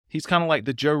He's kind of like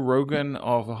the Joe Rogan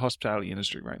of the hospitality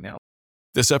industry right now.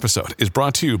 This episode is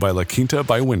brought to you by La Quinta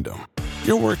by Wyndham.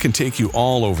 Your work can take you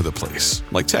all over the place,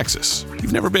 like Texas.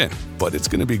 You've never been, but it's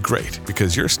going to be great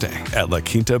because you're staying at La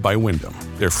Quinta by Wyndham.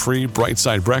 Their free Bright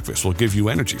Side breakfast will give you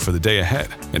energy for the day ahead.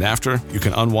 And after, you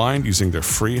can unwind using their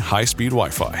free high-speed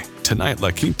Wi-Fi. Tonight,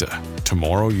 La Quinta.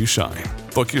 Tomorrow, you shine.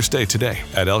 Book your stay today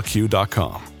at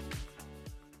lq.com.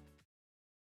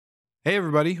 Hey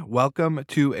everybody, welcome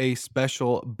to a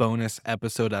special bonus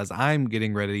episode as I'm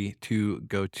getting ready to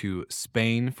go to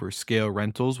Spain for Scale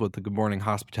Rentals with the Good Morning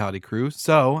Hospitality crew.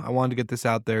 So I wanted to get this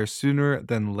out there sooner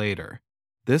than later.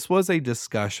 This was a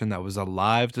discussion that was a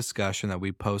live discussion that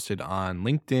we posted on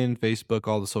LinkedIn, Facebook,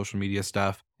 all the social media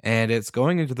stuff. And it's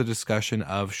going into the discussion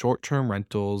of short-term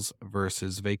rentals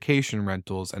versus vacation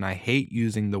rentals. And I hate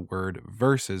using the word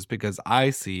versus because I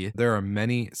see there are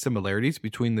many similarities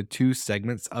between the two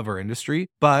segments of our industry,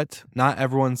 but not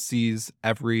everyone sees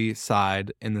every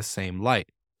side in the same light.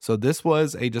 So this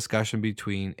was a discussion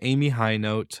between Amy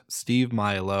Highnote, Steve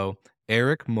Milo,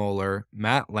 Eric Moeller,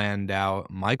 Matt Landau,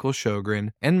 Michael Sjogren,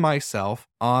 and myself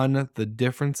on the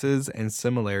differences and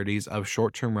similarities of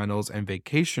short-term rentals and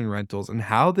vacation rentals and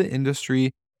how the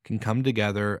industry can come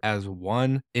together as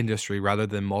one industry rather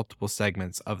than multiple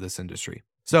segments of this industry.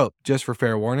 So just for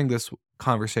fair warning, this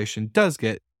conversation does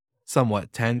get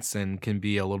somewhat tense and can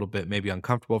be a little bit maybe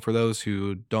uncomfortable for those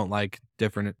who don't like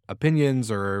different opinions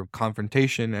or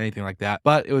confrontation, anything like that.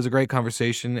 But it was a great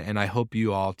conversation and I hope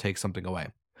you all take something away.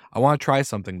 I want to try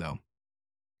something though.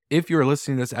 If you're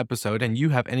listening to this episode and you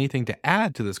have anything to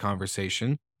add to this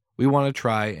conversation, we want to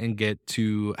try and get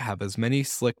to have as many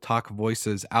Slick Talk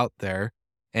voices out there.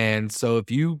 And so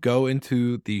if you go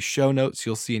into the show notes,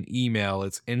 you'll see an email.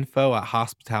 It's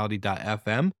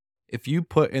info@hospitality.fm. If you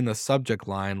put in the subject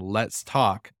line, let's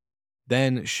talk,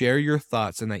 then share your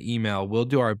thoughts in the email. We'll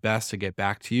do our best to get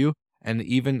back to you and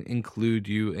even include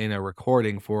you in a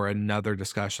recording for another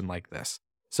discussion like this.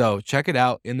 So check it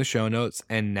out in the show notes.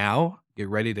 And now get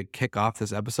ready to kick off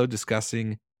this episode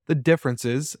discussing the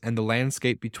differences and the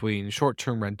landscape between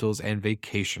short-term rentals and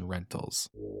vacation rentals.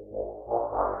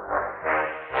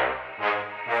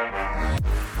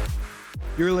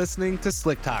 You're listening to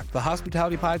Slick Talk, the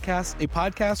hospitality podcast, a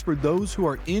podcast for those who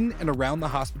are in and around the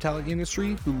hospitality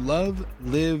industry who love,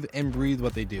 live, and breathe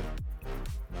what they do.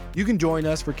 You can join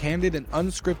us for candid and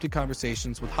unscripted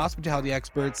conversations with hospitality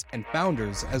experts and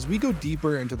founders as we go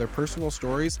deeper into their personal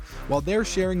stories while they're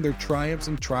sharing their triumphs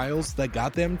and trials that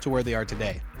got them to where they are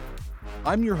today.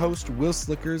 I'm your host, Will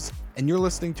Slickers, and you're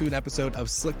listening to an episode of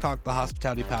Slick Talk, the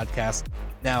hospitality podcast.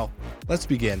 Now, let's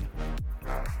begin.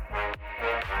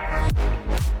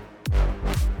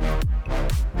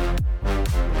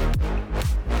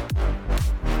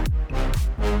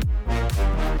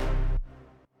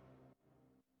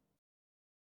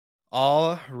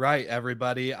 All right,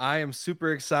 everybody. I am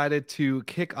super excited to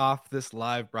kick off this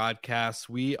live broadcast.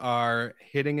 We are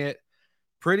hitting it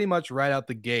pretty much right out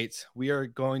the gate. We are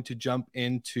going to jump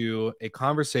into a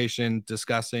conversation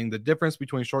discussing the difference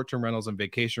between short-term rentals and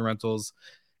vacation rentals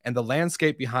and the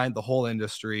landscape behind the whole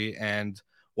industry and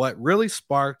what really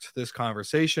sparked this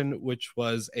conversation, which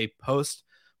was a post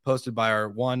posted by our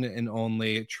one and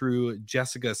only true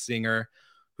Jessica Singer,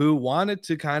 who wanted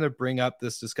to kind of bring up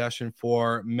this discussion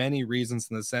for many reasons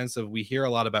in the sense of we hear a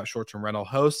lot about short-term rental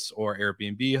hosts or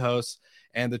Airbnb hosts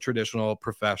and the traditional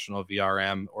professional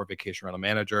VRM or vacation rental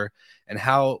manager and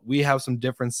how we have some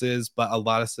differences, but a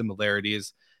lot of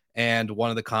similarities. And one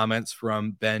of the comments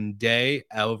from Ben Day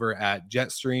over at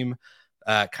Jetstream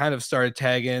kind of started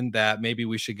tagging that maybe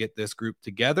we should get this group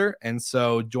together. And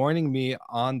so joining me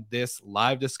on this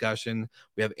live discussion,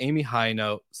 we have Amy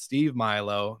Highnote, Steve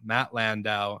Milo, Matt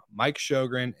Landau, Mike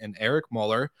Sjogren, and Eric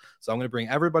Moeller. So I'm going to bring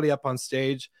everybody up on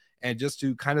stage. And just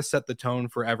to kind of set the tone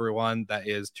for everyone that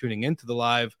is tuning into the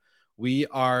live, we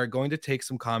are going to take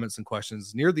some comments and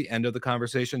questions near the end of the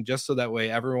conversation, just so that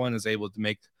way everyone is able to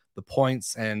make the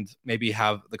points and maybe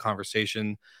have the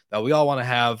conversation that we all want to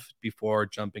have before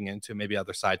jumping into maybe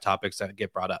other side topics that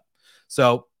get brought up.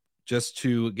 So just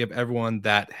to give everyone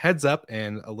that heads up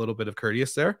and a little bit of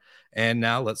courteous there. And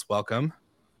now let's welcome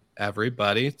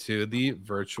everybody to the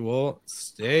virtual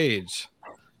stage.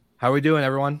 How are we doing,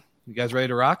 everyone? You guys ready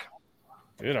to rock?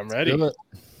 Dude, I'm ready.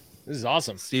 This is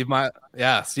awesome. Steve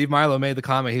Milo made the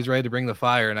comment. He's ready to bring the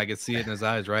fire, and I can see it in his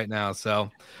eyes right now.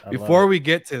 So before we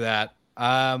get to that,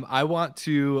 I want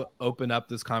to open up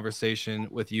this conversation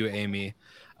with you, Amy.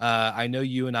 I know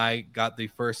you and I got the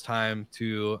first time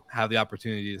to have the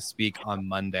opportunity to speak on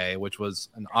Monday, which was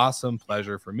an awesome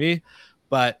pleasure for me.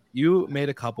 But you made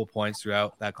a couple points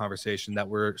throughout that conversation that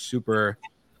were super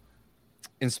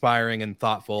inspiring and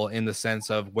thoughtful in the sense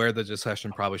of where the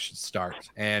discussion probably should start.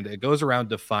 And it goes around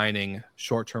defining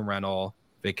short-term rental,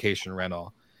 vacation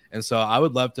rental. And so I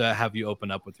would love to have you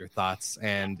open up with your thoughts.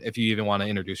 And if you even want to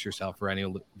introduce yourself for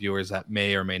any viewers that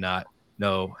may or may not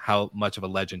know how much of a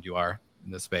legend you are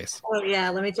in this space. Oh, yeah.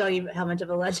 Let me tell you how much of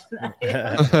a legend I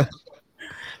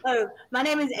am. My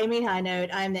name is Amy Highnote.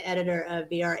 I'm the editor of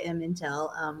VRM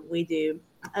Intel. We do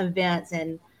events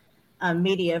and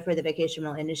media for the vacation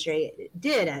rental industry.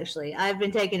 Actually. I've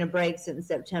been taking a break since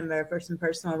September for some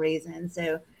personal reasons.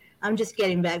 So I'm just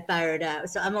getting back fired up.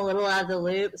 So I'm a little out of the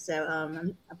loop. So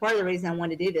a part of the reason I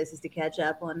wanted to do this is to catch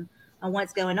up on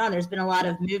what's going on. There's been a lot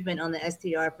of movement on the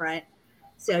STR front.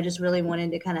 So just really wanted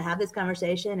to kind of have this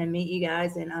conversation and meet you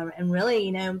guys and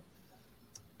really,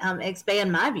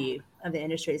 expand my view of the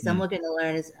industry. So I'm looking to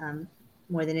learn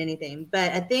more than anything.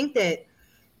 But I think that,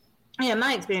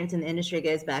 my experience in the industry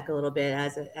goes back a little bit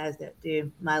as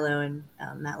do Milo and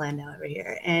Matt Landau over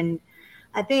here. And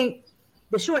I think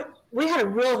we had a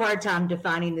real hard time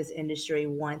defining this industry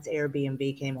once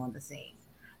Airbnb came on the scene.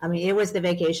 I mean, it was the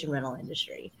vacation rental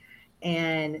industry,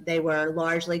 and they were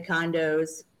largely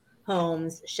condos,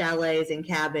 homes, chalets, and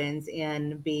cabins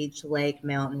in beach, lake,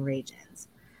 mountain regions.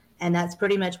 And that's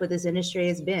pretty much what this industry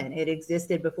has been. It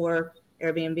existed before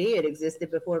Airbnb. It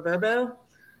existed before Vrbo.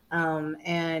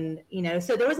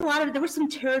 So there was some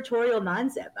territorial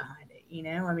mindset behind it.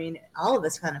 I mean, all of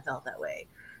us kind of felt that way.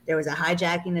 There was a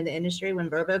hijacking of the industry when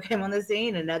Vrbo came on the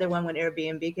scene, another one when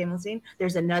Airbnb came on the scene.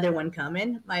 There's another one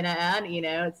coming, might I add.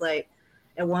 It's like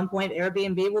at one point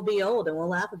Airbnb will be old and we'll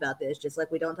laugh about this, just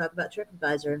like we don't talk about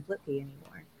TripAdvisor and Flipkey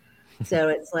anymore. So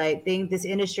it's like this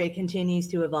industry continues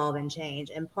to evolve and change.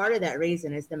 And part of that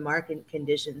reason is the market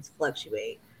conditions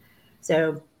fluctuate.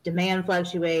 So demand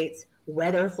fluctuates,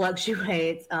 weather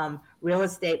fluctuates, real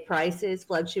estate prices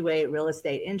fluctuate, real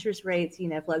estate interest rates,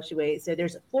 fluctuate. So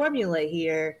there's a formula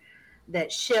here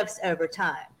that shifts over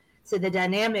time. So the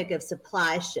dynamic of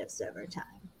supply shifts over time.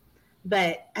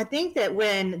 But I think that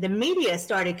when the media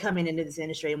started coming into this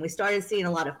industry and we started seeing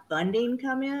a lot of funding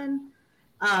come in,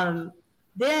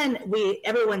 then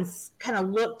everyone's kind of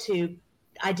looked to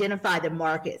identify the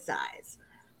market size,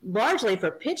 largely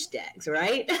for pitch decks,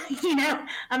 right?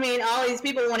 All these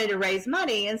people wanted to raise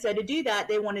money. And so to do that,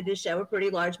 they wanted to show a pretty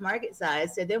large market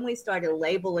size. So then we started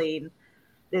labeling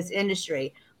this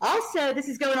industry. Also, this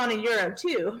is going on in Europe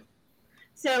too.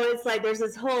 So it's like there's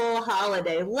this whole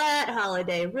holiday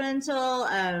rental,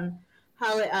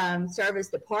 service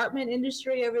department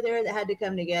industry over there that had to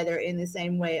come together in the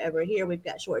same way over here. We've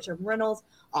got short-term rentals,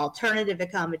 alternative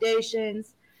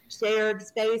accommodations, shared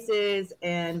spaces,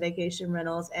 and vacation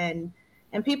rentals. And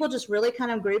people just really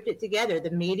kind of grouped it together.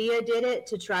 The media did it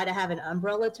to try to have an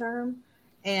umbrella term,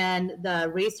 and the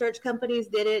research companies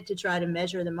did it to try to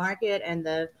measure the market, and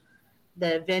the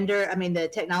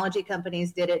technology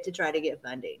companies did it to try to get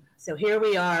funding. So here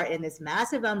we are in this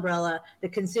massive umbrella. The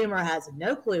consumer has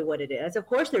no clue what it is. Of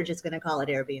course, they're just going to call it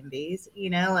Airbnbs.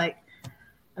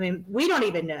 We don't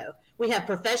even know. We have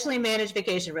professionally managed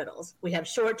vacation rentals. We have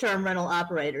short-term rental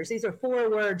operators. These are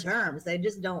 4-word terms. They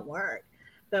just don't work.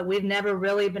 But we've never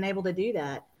really been able to do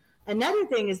that. Another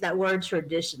thing is that word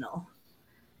traditional.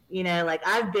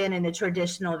 I've been in the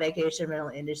traditional vacation rental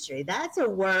industry. That's a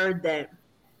word that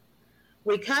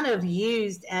we kind of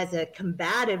used as a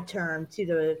combative term to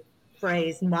the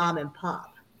phrase mom and pop.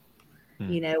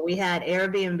 We had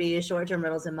Airbnb, short-term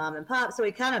rentals, and mom and pop. So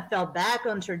we kind of fell back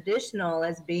on traditional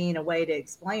as being a way to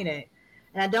explain it.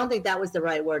 And I don't think that was the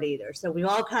right word either. So we've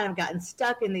all kind of gotten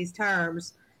stuck in these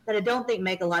terms that I don't think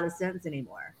make a lot of sense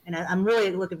anymore. And I'm really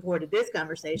looking forward to this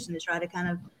conversation to try to kind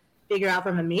of figure out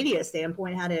from a media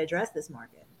standpoint how to address this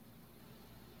market.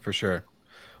 For sure.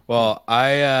 Well,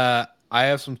 I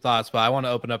have some thoughts, but I want to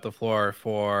open up the floor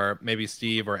for maybe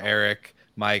Steve or Eric,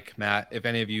 Mike, Matt, if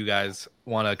any of you guys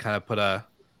want to kind of put a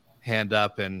hand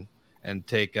up and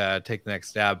take the next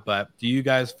stab. But do you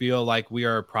guys feel like we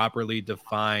are properly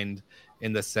defined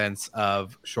in the sense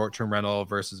of short-term rental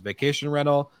versus vacation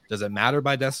rental? Does it matter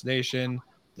by destination?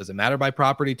 Does it matter by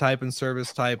property type and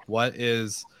service type? What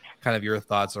is kind of your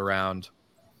thoughts around,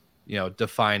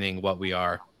 defining what we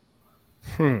are?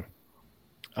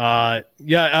 I'll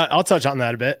touch on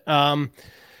that a bit.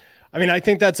 I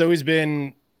think that's always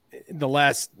been the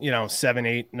last, 7,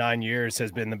 8, 9 years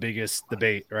has been the biggest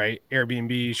debate, right?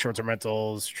 Airbnb, short-term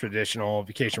rentals, traditional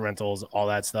vacation rentals, all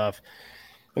that stuff.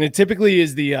 And it typically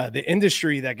is the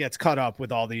industry that gets caught up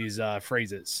with all these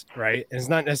phrases, right? And it's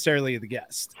not necessarily the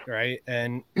guest, right?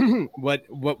 And what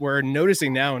we're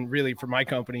noticing now, and really for my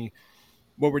company,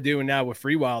 what we're doing now with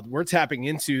FreeWild, we're tapping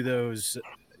into those,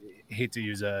 I hate to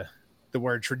use a the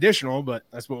word traditional, but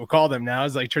that's what we'll call them now,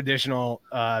 is like traditional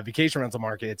vacation rental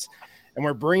markets. And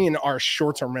we're bringing our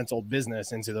short-term rental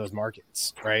business into those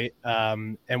markets, right?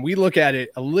 And we look at it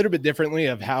a little bit differently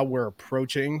of how we're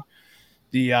approaching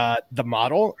the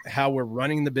model, how we're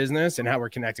running the business, and how we're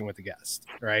connecting with the guest,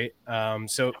 right?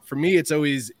 So for me,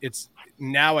 it's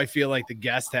now I feel like the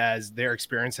guest their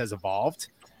experience has evolved,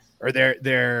 or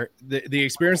the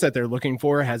experience that they're looking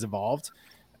for has evolved.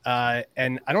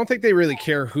 And I don't think they really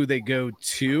care who they go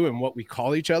to and what we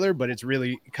call each other, but it's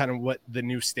really kind of what the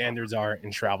new standards are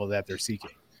in travel that they're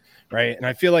seeking, right? And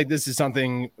I feel like this is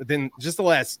something within just the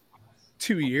last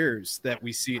 2 years that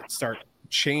we see it start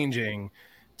changing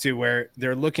to where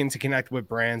they're looking to connect with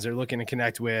brands, they're looking to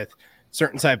connect with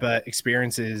certain type of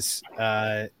experiences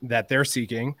that they're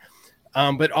seeking.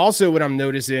 But also what I'm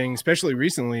noticing, especially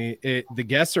recently, the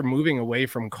guests are moving away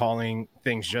from calling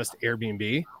things just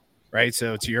Airbnb. Right.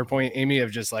 So to your point, Amy,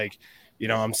 of just like,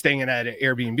 I'm staying at an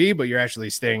Airbnb, but you're actually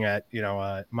staying at,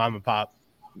 a mom and pop,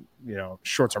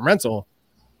 short-term rental,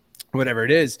 whatever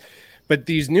it is. But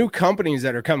these new companies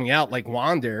that are coming out like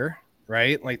Wander,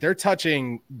 right? Like they're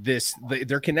touching this,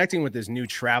 they're connecting with this new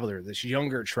traveler, this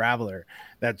younger traveler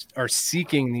that are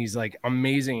seeking these like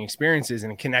amazing experiences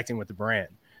and connecting with the brand.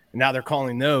 And now they're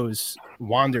calling those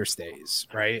Wander stays,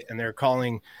 right? And they're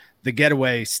calling the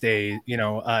getaway stay,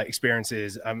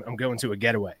 experiences. I'm going to a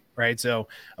getaway, right? So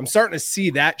I'm starting to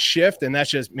see that shift, and that's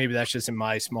just in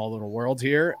my small little world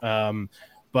here.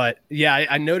 But yeah,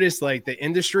 I noticed like the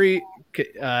industry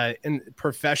and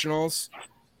professionals,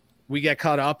 we get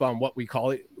caught up on what we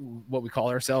call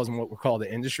ourselves and what we call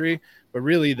the industry, but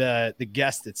really the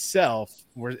guest itself,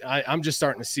 I'm just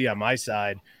starting to see on my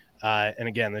side. And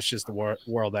again, that's just the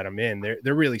world that I'm in.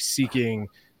 They're really seeking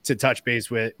to touch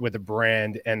base with a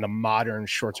brand and the modern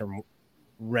short-term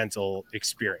rental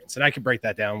experience. And I can break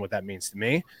that down, what that means to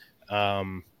me.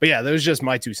 But yeah, those are just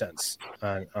my 2 cents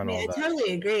on all that. I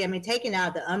totally agree. I mean, taking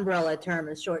out the umbrella term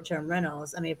of short-term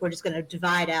rentals, I mean, if we're just going to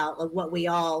divide out like what we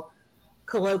all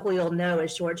colloquially know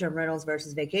as short-term rentals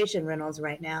versus vacation rentals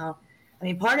right now, I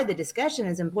mean, part of the discussion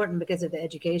is important because of the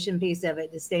education piece of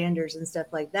it, the standards and stuff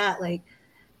like that. Like,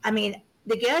 I mean,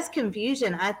 the guest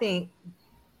confusion, I think,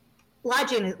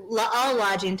 all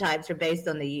lodging types are based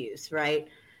on the use, right?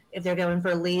 If they're going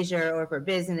for leisure or for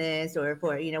business or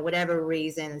for, whatever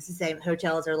reason, it's the same.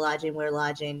 Hotels are lodging, we're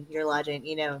lodging, you're lodging,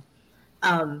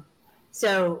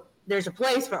 So there's a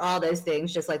place for all those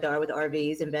things, just like there are with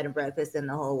RVs and bed and breakfast in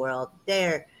the whole world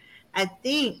there. I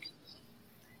think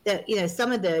that,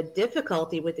 some of the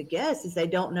difficulty with the guests is they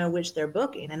don't know which they're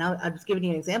booking. And I'm just giving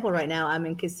you an example right now. I'm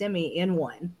in Kissimmee in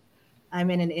one. I'm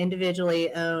in an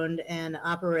individually owned and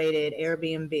operated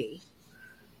Airbnb,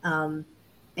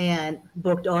 and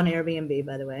booked on Airbnb,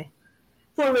 by the way,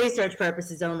 for research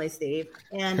purposes only, Steve.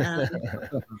 And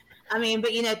I mean,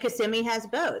 but Kissimmee has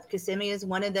both. Kissimmee is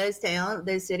one of those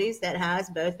cities that has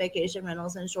both vacation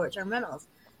rentals and short-term rentals.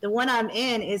 The one I'm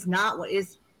in is not what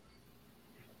is.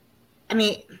 I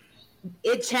mean,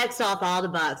 it checks off all the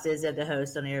boxes of the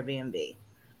host on Airbnb,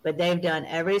 but they've done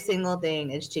every single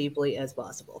thing as cheaply as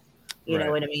possible. You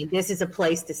know what I mean? This is a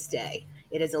place to stay.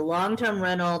 It is a long-term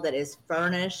rental that is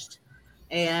furnished,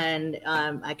 and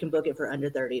I can book it for under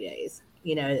 30 days.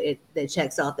 It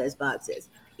checks off those boxes.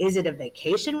 Is it a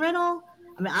vacation rental?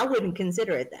 I mean, I wouldn't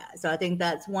consider it that. So I think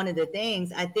that's one of the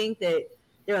things. I think that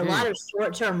there are a lot of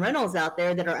short-term rentals out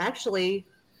there that are actually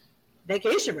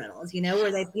vacation rentals,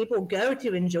 where people go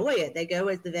to enjoy it. They go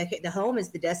as the home is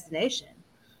the destination.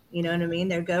 You know what I mean?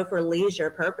 They go for leisure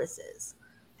purposes.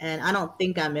 And I don't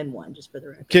think I'm in one, just for the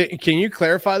record. Can you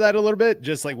clarify that a little bit?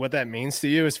 Just like what that means to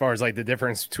you as far as like the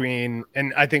difference between,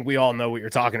 and I think we all know what you're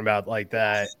talking about, like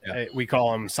that we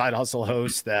call them side hustle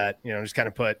hosts that, just kind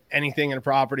of put anything in a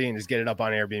property and just get it up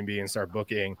on Airbnb and start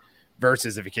booking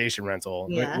versus a vacation rental.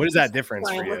 Yeah. What is that difference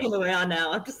for you? I'm looking around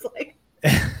now. I'm just like,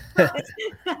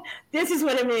 this is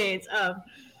what it means.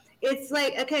 It's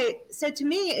like, okay, so to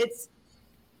me, it's,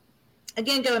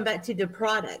 again, going back to the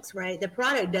products, right? The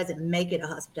product doesn't make it a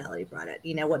hospitality product.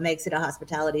 What makes it a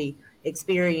hospitality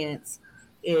experience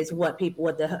is what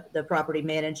the property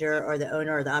manager or the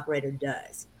owner or the operator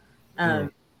does.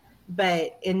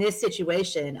 But in this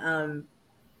situation,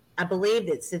 I believe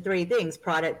it's the 3 things: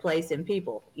 product, place, and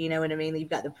people. You know what I mean? You've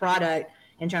got the product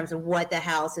in terms of what the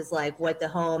house is like, what the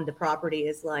home, the property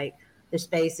is like, the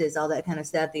spaces, all that kind of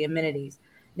stuff, the amenities.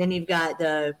 Then you've got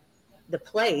the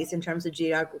place in terms of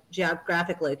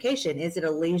geographic location. Is it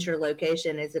a leisure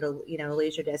location? Is it a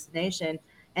leisure destination?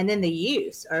 And then the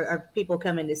use. Are people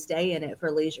coming to stay in it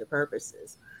for leisure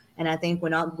purposes? And I think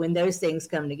when those things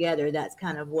come together, that's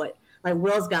kind of what, like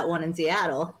Will's got one in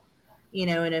Seattle. you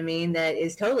know what I mean, that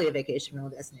is totally a vacation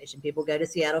rental destination. People go to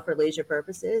Seattle for leisure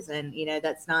purposes, and you know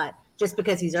that's not just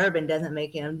because he's urban doesn't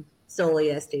make him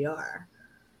solely STR.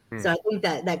 So I think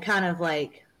that kind of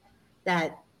like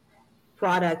that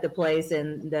product, the place,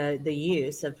 and the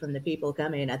use of from the people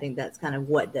coming, I think that's kind of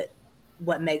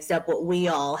what makes up what we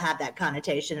all have that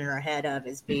connotation in our head of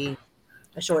as being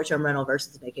a short-term rental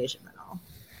versus a vacation rental.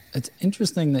 It's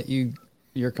interesting that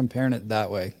you're comparing it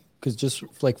that way, because just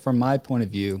like from my point of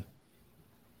view,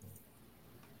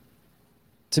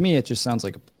 to me it just sounds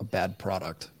like a bad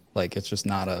product. Like it's just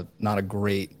not a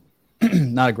great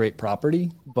not a great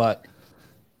property. But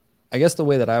I guess the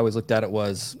way that I always looked at it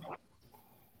was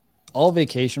all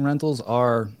vacation rentals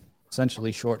are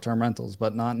essentially short-term rentals,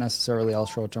 but not necessarily all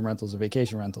short-term rentals are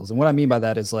vacation rentals. And what I mean by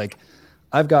that is like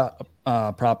I've got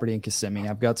property in Kissimmee.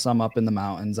 I've got some up in the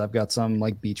mountains. I've got some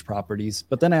like beach properties,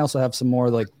 but then I also have some more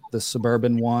like the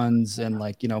suburban ones and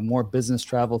like, you know, more business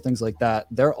travel, things like that.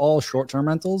 They're all short-term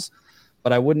rentals,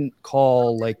 but I wouldn't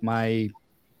call like my,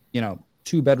 you know,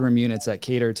 2-bedroom units that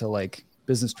cater to like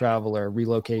business travel or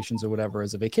relocations or whatever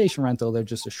as a vacation rental. They're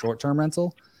just a short-term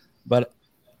rental. But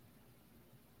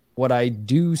what I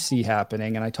do see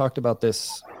happening, and I talked about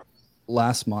this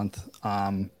last month,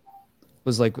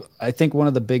 was like, I think one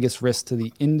of the biggest risks to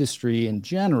the industry in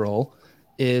general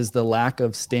is the lack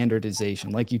of standardization,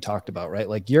 like you talked about, right?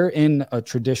 Like you're in a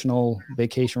traditional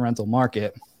vacation rental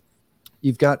market.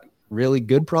 You've got really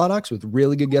good products with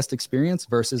really good guest experience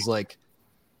versus like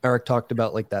Eric talked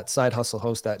about, like that side hustle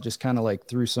host that just kind of like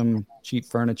threw some cheap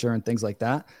furniture and things like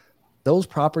that. Those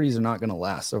properties are not going to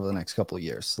last over the next couple of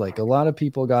years. Like a lot of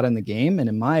people got in the game. And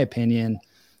in my opinion,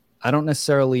 I don't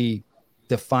necessarily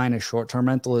define a short-term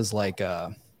rental as like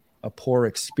a poor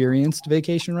experienced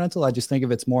vacation rental. I just think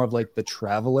of it's more of like the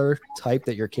traveler type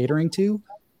that you're catering to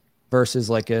versus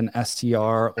like an STR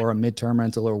or a midterm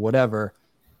rental or whatever.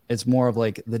 It's more of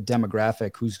like the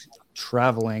demographic who's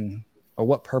traveling or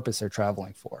what purpose they're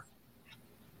traveling for.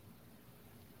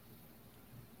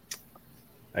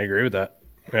 I agree with that.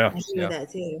 Yeah. I agree with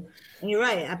that too. And you're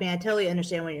right. I mean, I totally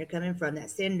understand where you're coming from, that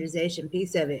standardization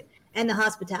piece of it and the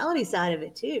hospitality side of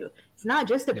it too. It's not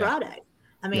just the product.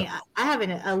 I mean, I have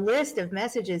a list of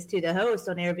messages to the host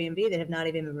on Airbnb that have not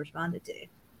even been responded to.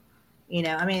 You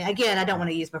know, I mean, again, I don't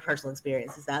want to use my personal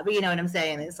experience as that, but you know what I'm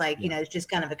saying? It's like, you know, it's just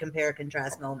kind of a compare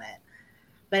contrast moment.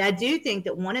 But I do think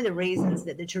that one of the reasons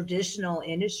that the traditional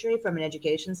industry from an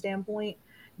education standpoint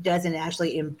doesn't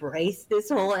actually embrace this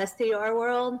whole STR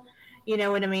world, you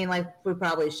know what I mean? Like we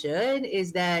probably should,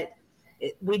 is that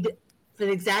for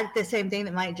the same thing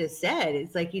that Mike just said.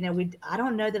 It's like, you know, I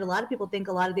don't know that a lot of people think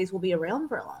a lot of these will be around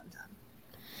for a long time.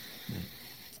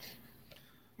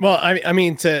 Well, I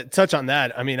mean, to touch on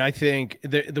that, I mean, I think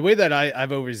the way that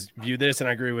I've always viewed this, and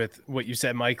I agree with what you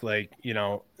said, Mike, like, you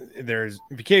know, there's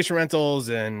vacation rentals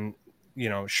and, you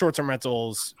know, short-term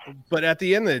rentals, but at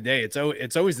the end of the day,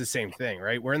 it's always the same thing,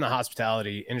 right? We're in the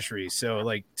hospitality industry. So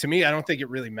like, to me, I don't think it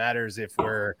really matters if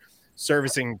we're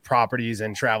servicing properties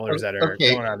and travelers that are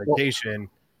going on vacation.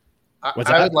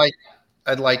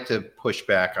 I'd like to push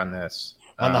back on this.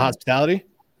 On the hospitality?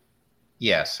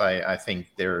 Yes, I think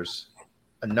there's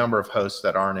a number of hosts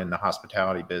that aren't in the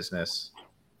hospitality business.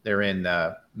 They're in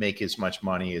make as much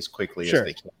money as quickly as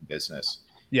they can business.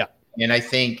 Yeah. And I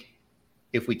think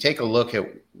if we take a look at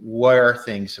where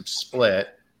things have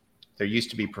split, there used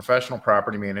to be professional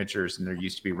property managers and there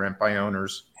used to be rent by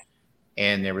owners.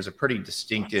 And there was a pretty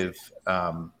distinctive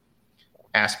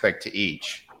aspect to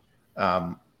each.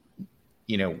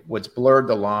 You know, what's blurred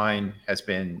the line has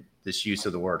been this use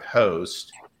of the word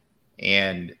host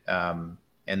and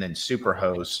then super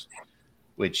host,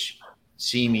 which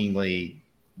seemingly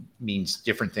means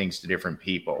different things to different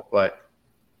people. But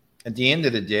at the end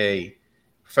of the day,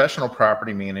 professional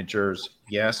property managers,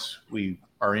 yes, we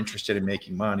are interested in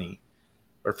making money,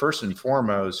 but first and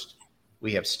foremost,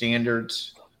 we have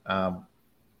standards.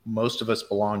 Most of us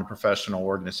belong to professional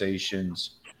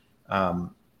organizations.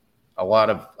 A lot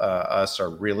of us are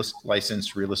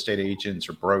licensed real estate agents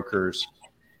or brokers.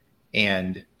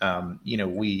 And, you know,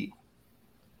 we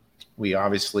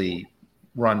obviously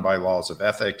run by laws of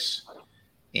ethics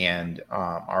and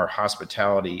are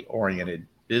hospitality oriented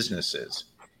businesses.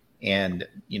 And,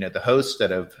 you know, the hosts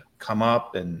that have come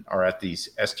up and are at these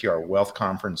STR wealth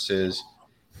conferences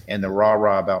and the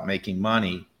rah-rah about making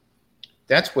money,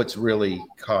 that's what's really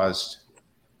caused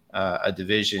a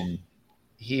division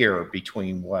here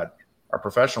between what our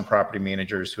professional property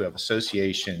managers who have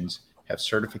associations, have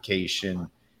certification,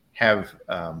 have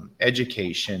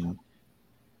education,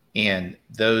 and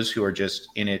those who are just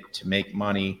in it to make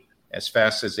money as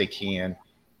fast as they can,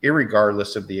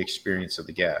 irregardless of the experience of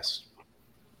the guest.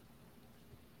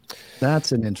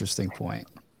 That's an interesting point.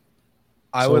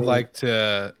 I would like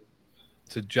to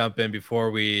jump in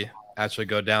before we actually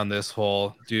go down this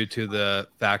hole due to the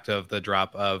fact of the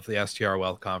drop of the STR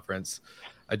Wealth Conference.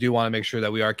 I do want to make sure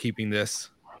that we are keeping this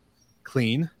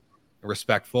clean,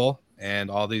 respectful,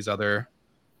 and all these other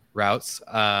routes.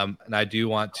 And I do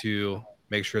want to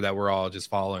make sure that we're all just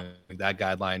following that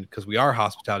guideline because we are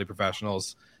hospitality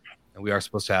professionals and we are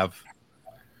supposed to have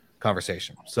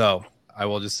conversation. So I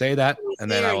will just say that, and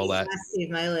then I will let Steve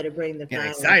Milo to bring the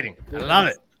exciting. I love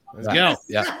it. Let's go.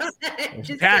 Yeah.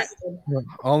 Pat.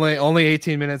 Only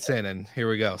 18 minutes in, and here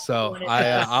we go. So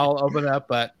I'll open it up,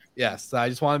 but yes, I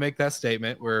just want to make that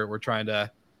statement. We're trying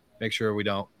to make sure we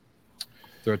don't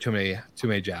throw too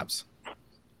many jabs.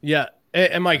 Yeah.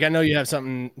 And Mike, I know you have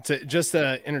something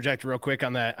to interject real quick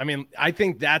on that. I mean, I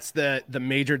think that's the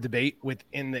major debate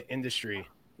within the industry,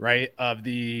 right? Of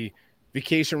the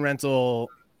vacation rental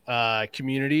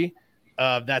community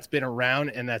that's been around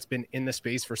and that's been in the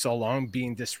space for so long,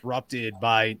 being disrupted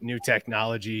by new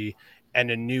technology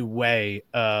and a new way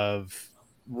of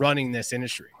running this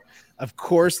industry. Of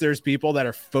course, there's people that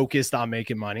are focused on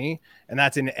making money, and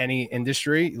that's in any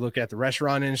industry. You look at the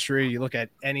restaurant industry, you look at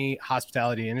any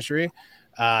hospitality industry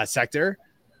sector,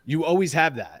 you always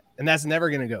have that. And that's never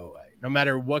going to go away, no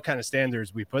matter what kind of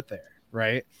standards we put there,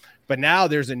 right? But now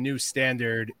there's a new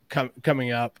standard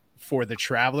coming up for the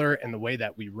traveler and the way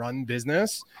that we run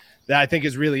business that I think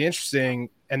is really interesting.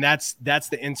 And that's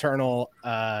the internal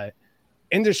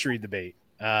industry debate,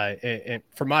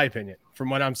 from my opinion,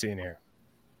 from what I'm seeing here.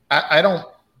 I don't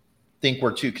think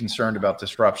we're too concerned about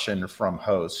disruption from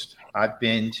host. I've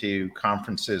been to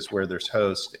conferences where there's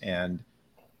host, and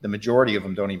the majority of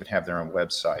them don't even have their own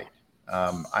website.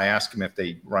 I ask them if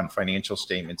they run financial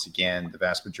statements. Again, the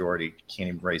vast majority can't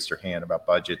even raise their hand about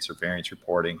budgets or variance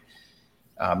reporting.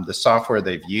 The software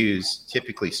they've used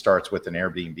typically starts with an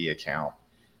Airbnb account.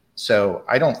 So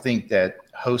I don't think that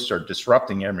hosts are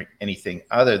disrupting anything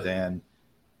other than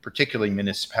particularly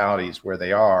municipalities where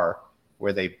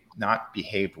they've not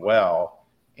behaved well,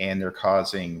 and they're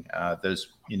causing those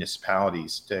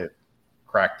municipalities to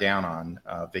crack down on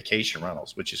vacation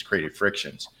rentals, which has created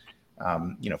frictions.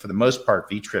 For the most part,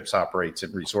 V-Trips operates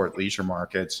in resort leisure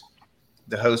markets.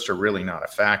 The hosts are really not a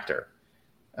factor.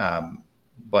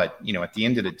 But at the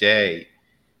end of the day,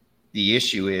 the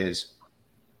issue is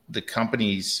the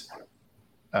companies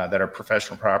that are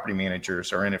professional property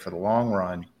managers are in it for the long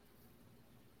run.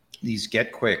 These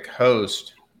get-quick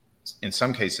hosts, in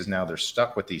some cases now they're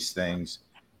stuck with these things.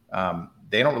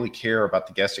 They don't really care about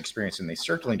the guest experience, and they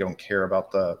certainly don't care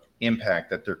about the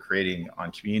impact that they're creating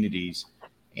on communities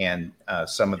and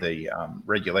some of the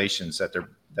regulations that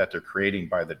they're creating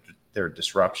by their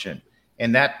disruption.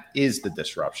 And that is the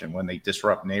disruption, when they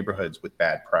disrupt neighborhoods with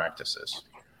bad practices.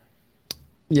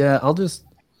 Yeah,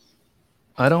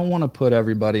 I don't want to put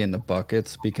everybody into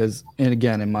buckets because, and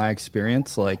again, in my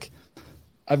experience, like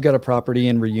I've got a property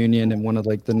in Reunion in one of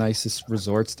like the nicest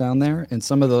resorts down there. And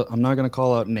I'm not going to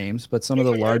call out names, but some of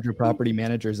the larger property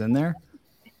managers in there,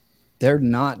 they're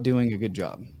not doing a good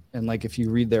job. And like, if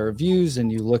you read their reviews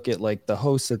and you look at like the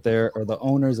hosts or the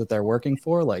owners that they're working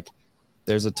for, like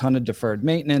there's a ton of deferred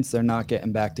maintenance. They're not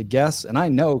getting back to guests. And I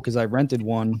know, cause I rented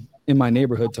one in my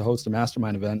neighborhood to host a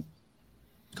mastermind event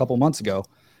a couple months ago.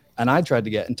 And I tried to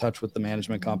get in touch with the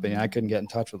management company. I couldn't get in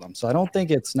touch with them. So I don't think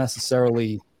it's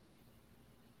necessarily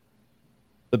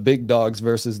the big dogs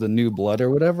versus the new blood or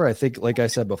whatever. I think, like I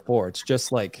said before, it's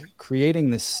just like creating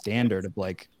this standard of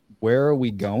like, where are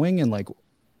we going? And like,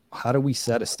 how do we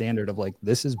set a standard of like,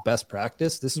 this is best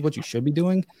practice. This is what you should be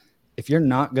doing. If you're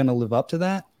not going to live up to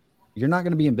that, you're not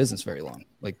going to be in business very long,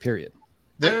 like period.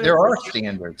 There are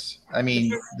standards. I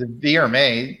mean, the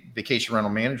VRMA, Vacation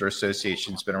Rental Manager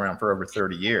Association, has been around for over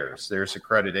 30 years. There's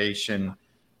accreditation.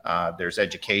 There's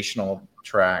educational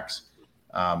tracks.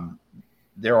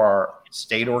 There are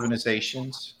state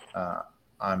organizations.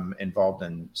 I'm involved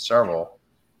in several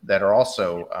that are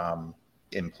also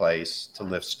in place to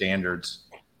lift standards.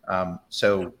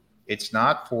 So it's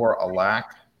not for a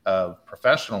lack of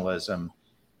professionalism.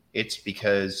 It's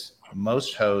because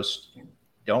most hosts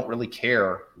don't really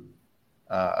care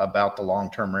about the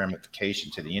long-term ramification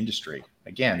to the industry.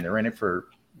 Again, they're in it for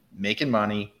making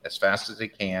money as fast as they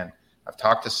can. I've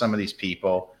talked to some of these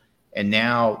people, and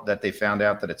now that they found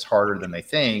out that it's harder than they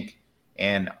think,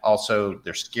 and also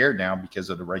they're scared now because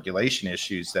of the regulation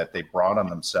issues that they brought on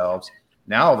themselves,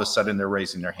 now all of a sudden they're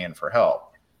raising their hand for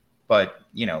help. But,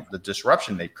 the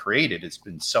disruption they've created has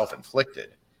been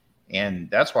self-inflicted. And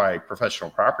that's why professional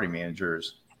property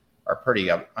managers are pretty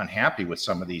unhappy with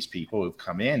some of these people who've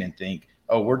come in and think,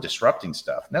 oh, we're disrupting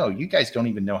stuff. No, you guys don't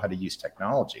even know how to use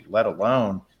technology, let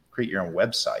alone create your own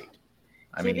website.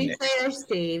 To be fair,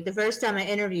 Steve, the first time I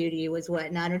interviewed you was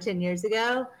 9 or 10 years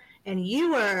ago, and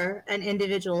you were an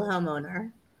individual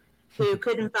homeowner who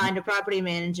couldn't find a property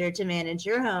manager to manage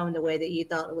your home the way that you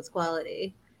thought it was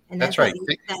quality. And that's right. How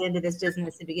you got into this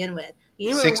business to begin with.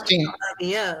 You were 16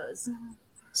 RVOs.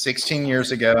 16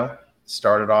 years ago,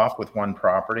 started off with one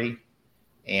property.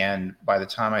 And by the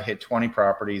time I hit 20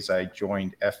 properties, I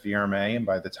joined FVRMA. And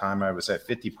by the time I was at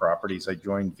 50 properties, I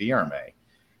joined VRMA.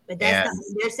 But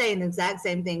they're saying the exact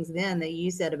same things then that you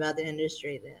said about the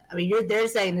industry. Then I mean, they're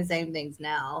saying the same things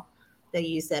now that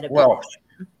you said about. Well,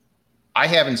 I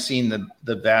haven't seen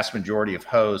the vast majority of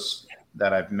hosts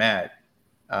that I've met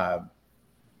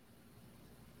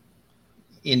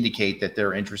indicate that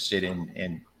they're interested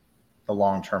in the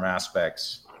long-term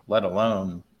aspects, let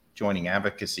alone joining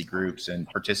advocacy groups and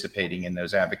participating in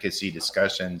those advocacy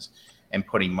discussions and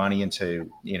putting money into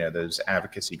those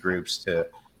advocacy groups to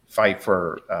fight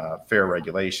for fair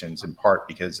regulations, in part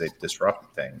because they've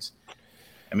disrupted things.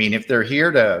 I mean, if they're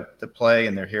here to play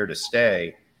and they're here to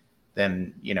stay,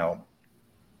 then,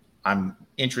 I'm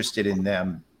interested in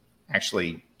them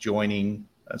actually joining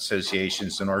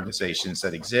associations and organizations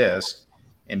that exist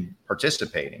and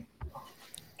participating.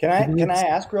 Can I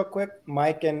ask real quick,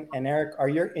 Mike and Eric,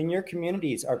 in your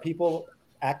communities, are people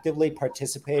actively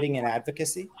participating in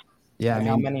advocacy? Yeah,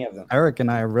 how many of them? Eric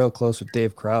and I are real close with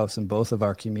Dave Kraus, and both of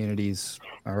our communities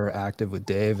are active with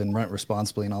Dave and Rent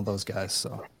Responsibly and all those guys.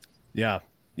 So, yeah.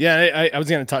 I was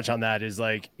going to touch on that. Is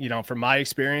from my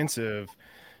experience of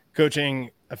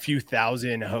coaching a few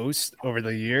thousand hosts over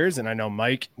the years, and I know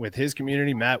Mike with his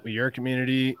community, Matt with your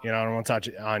community. I don't want to touch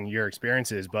on your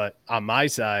experiences, but on my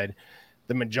side,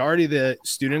 the majority of the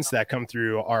students that come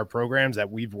through our programs that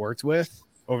we've worked with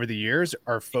over the years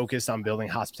are focused on building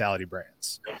hospitality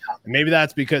brands. And maybe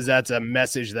that's because that's a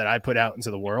message that I put out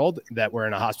into the world, that we're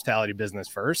in a hospitality business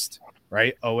first,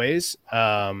 right? Always.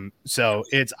 So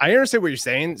I understand what you're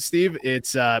saying, Steve.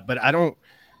 But I don't,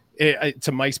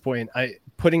 to Mike's point,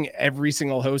 putting every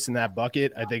single host in that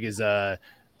bucket, I think is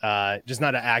just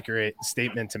not an accurate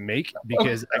statement to make,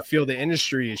 because I feel the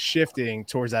industry is shifting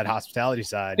towards that hospitality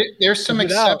side. There's some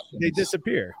exceptions. They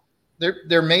disappear.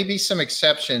 There may be some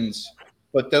exceptions,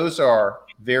 but those are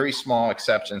very small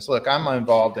exceptions. Look, I'm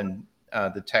involved in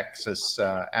the Texas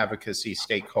Advocacy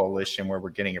State Coalition, where we're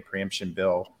getting a preemption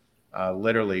bill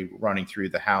literally running through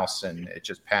the House, and it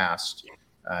just passed,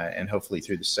 and hopefully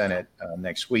through the Senate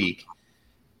next week,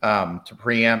 to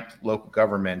preempt local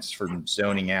governments from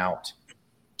zoning out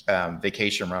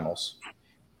vacation rentals.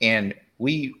 And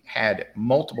we had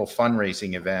multiple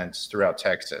fundraising events throughout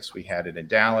Texas. We had it in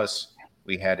Dallas.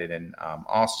 We had it in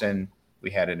Austin. We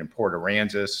had it in Port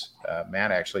Aransas.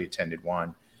 Matt actually attended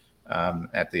one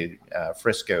at the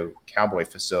Frisco Cowboy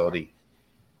facility.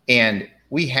 And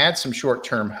we had some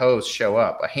short-term hosts show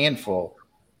up, a handful,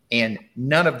 and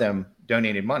none of them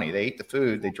donated money. They ate the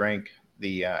food, they drank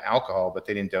the alcohol, but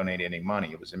they didn't donate any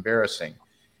money. It was embarrassing.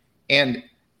 And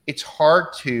it's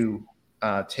hard to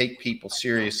take people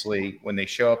seriously when they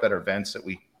show up at our events that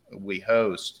we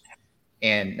host.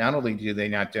 And not only do they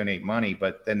not donate money,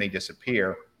 but then they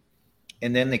disappear.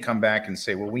 And then they come back and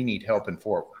say, well, we need help in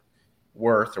Fort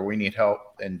Worth, or we need help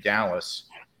in Dallas.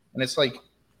 And it's like,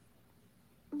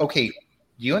 okay,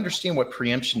 do you understand what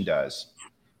preemption does?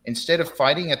 Instead of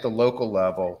fighting at the local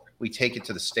level, we take it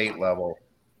to the state level.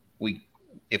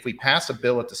 If we pass a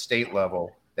bill at the state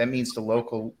level, that means the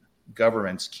local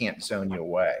governments can't zone you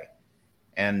away.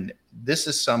 And this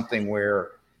is something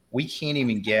where we can't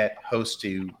even get hosts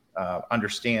to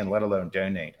understand, let alone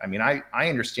donate. I mean, I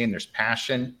understand there's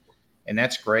passion, and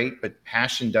that's great, but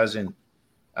passion doesn't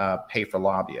pay for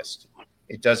lobbyists.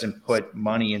 It doesn't put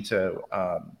money into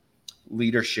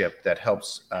leadership that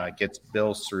helps get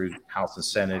bills through House and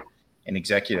Senate and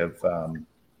executive.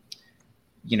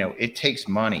 It takes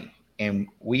money, and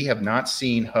we have not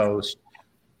seen hosts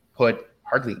put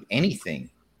hardly anything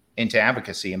into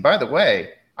advocacy. And by the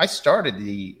way, I started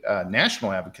the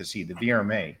national advocacy, the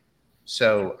VRMA.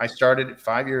 So I started it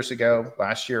 5 years ago.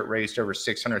 Last year, it raised over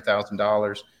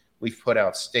 $600,000. We've put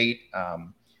out state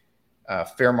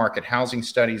fair market housing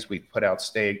studies. We've put out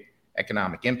state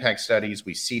economic impact studies.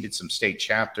 We seeded some state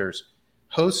chapters.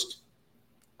 Hosts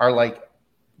are like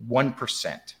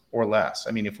 1% or less.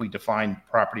 I mean, if we define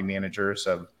property managers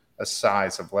of a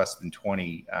size of less than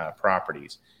 20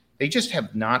 properties, they just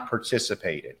have not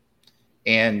participated.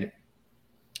 And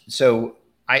so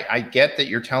I get that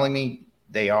you're telling me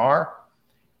they are.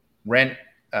 Rent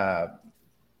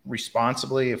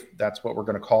responsibly, if that's what we're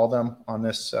going to call them on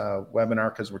this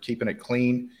webinar, because we're keeping it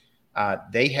clean.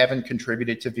 They haven't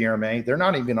contributed to VRMA. They're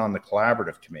not even on the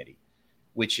collaborative committee.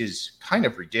 which is kind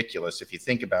of ridiculous if you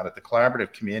think about it. The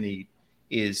collaborative committee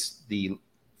is the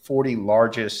 40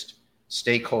 largest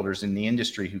stakeholders in the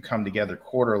industry who come together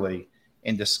quarterly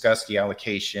and discuss the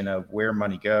allocation of where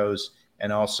money goes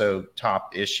and also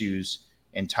top issues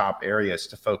and top areas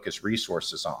to focus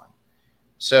resources on.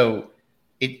 So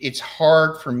it's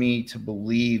hard for me to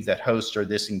believe that hosts are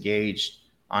this engaged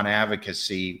on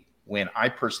advocacy when I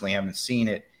personally haven't seen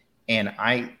it. And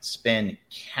I spend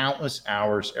countless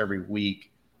hours every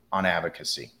week on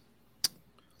advocacy.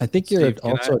 I think you're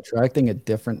also attracting a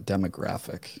different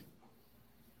demographic,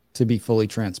 to be fully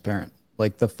transparent.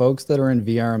 Like the folks that are in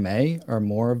VRMA are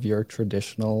more of your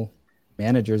traditional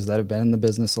managers that have been in the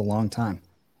business a long time.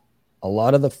 A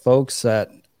lot of the folks that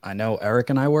I know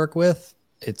Eric and I work with,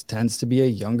 it tends to be a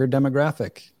younger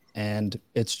demographic, and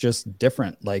it's just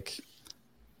different. Like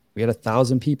we had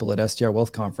 1,000 people at STR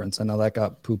Wealth Conference. I know that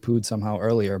got poo-pooed somehow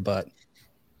earlier, but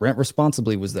Rent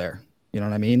Responsibly was there. You know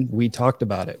what I mean? We talked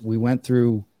about it. We went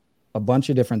through a bunch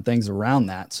of different things around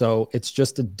that. So it's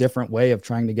just a different way of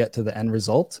trying to get to the end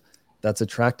result that's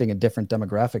attracting a different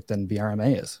demographic than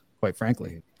VRMA is, quite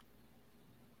frankly.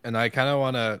 And I kind of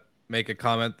want to make a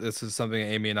comment. This is something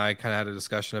Amy and I kind of had a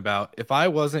discussion about. If I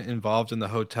wasn't involved in the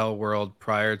hotel world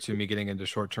prior to me getting into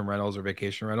short-term rentals or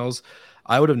vacation rentals,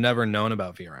 I would have never known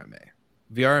about VRMA.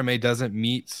 VRMA doesn't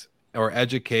meet or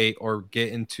educate or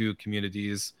get into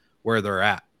communities where they're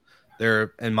at.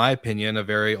 They're, in my opinion, a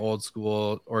very old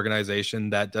school organization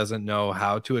that doesn't know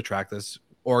how to attract this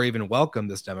or even welcome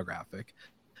this demographic.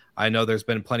 I know there's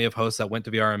been plenty of hosts that went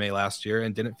to VRMA last year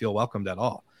and didn't feel welcomed at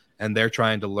all. And they're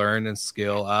trying to learn and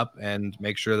scale up and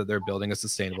make sure that they're building a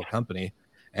sustainable company.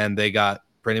 And they got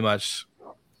pretty much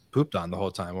pooped on the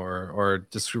whole time or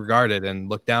disregarded and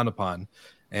looked down upon.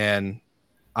 And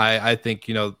I think,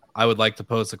 you know, I would like to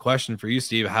pose a question for you,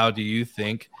 Steve. How do you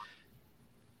think,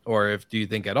 or do you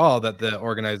think at all, that the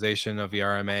organization of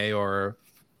VRMA or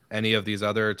any of these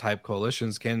other type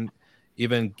coalitions can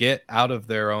even get out of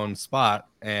their own spot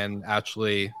and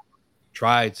actually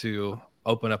try to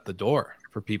open up the door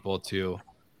for people to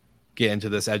get into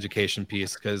this education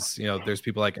piece? Because, you know, there's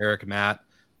people like Eric, Matt,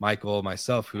 Michael,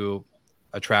 myself, who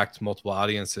attract multiple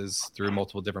audiences through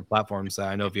multiple different platforms that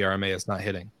I know VRMA is not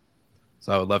hitting.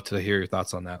 So I would love to hear your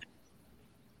thoughts on that.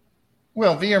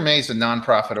 Well, VRMA is a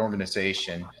nonprofit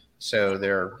organization. So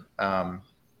they're,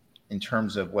 in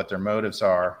terms of what their motives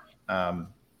are,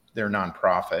 they're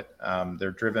nonprofit.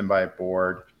 They're driven by a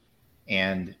board,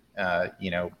 and,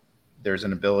 you know, there's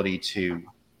an ability to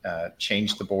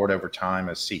change the board over time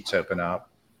as seats open up.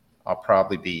 I'll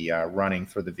probably be running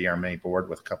for the VRMA board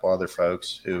with a couple other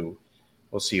folks who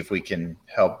we'll see if we can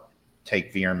help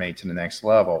take VRMA to the next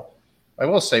level. I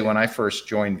will say, when I first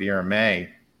joined VRMA,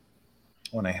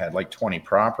 when I had like 20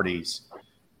 properties,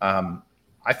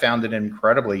 I found it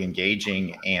incredibly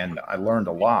engaging, and I learned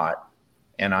a lot.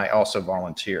 And I also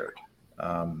volunteered,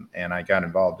 and I got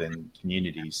involved in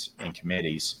communities and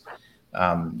committees.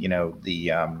 You know,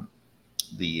 the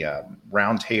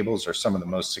round tables are some of the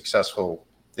most successful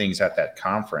things at that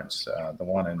conference. The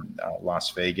one in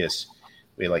Las Vegas,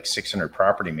 we had like 600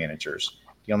 property managers.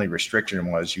 The only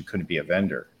restriction was you couldn't be a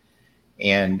vendor.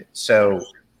 And so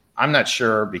I'm not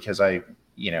sure, because I,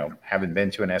 you know, haven't been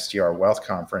to an STR Wealth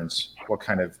Conference, what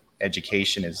kind of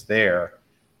education is there.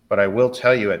 But I will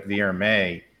tell you, at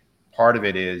VRMA, part of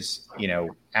it is, you know,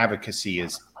 advocacy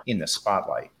is in the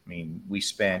spotlight. I mean, we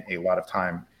spent a lot of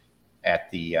time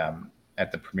at the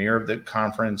premiere of the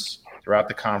conference, throughout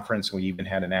the conference. We even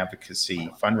had an advocacy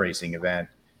fundraising event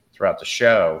throughout the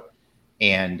show,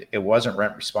 and it wasn't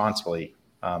Rent Responsibly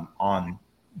on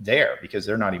there because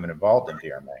they're not even involved in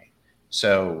VRMA.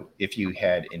 So if you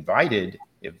had invited,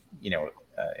 if, you know,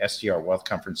 STR Wealth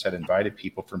Conference had invited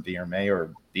people from VRMA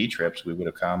or V-Trips, we would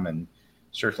have come and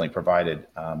certainly provided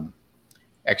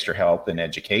extra help and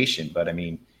education. But I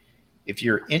mean, if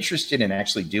you're interested in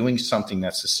actually doing something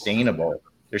that's sustainable,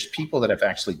 there's people that have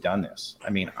actually done this. I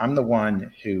mean, I'm the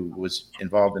one who was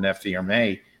involved in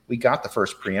FVRMA. We got the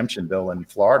first preemption bill in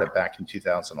Florida back in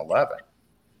 2011.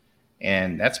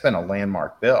 And that's been a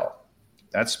landmark bill.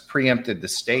 That's preempted the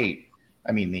state,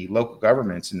 I mean, the local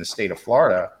governments in the state of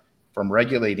Florida, from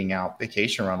regulating out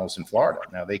vacation rentals in Florida.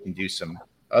 Now, they can do some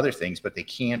other things, but they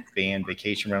can't ban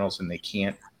vacation rentals, and they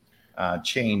can't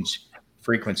change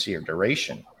frequency or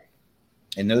duration.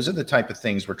 And those are the type of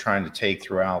things we're trying to take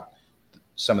throughout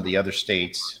some of the other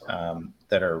states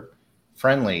that are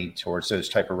friendly towards those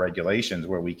type of regulations,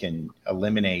 where we can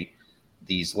eliminate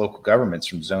these local governments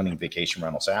from zoning vacation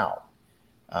rentals out.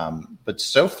 But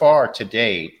so far to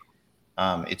date,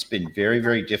 it's been very,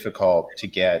 very difficult to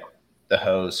get the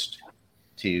host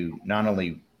to not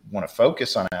only want to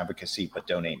focus on advocacy, but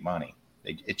donate money.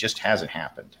 It just hasn't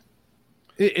happened.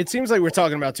 It seems like we're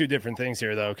talking about two different things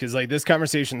here, though, because like this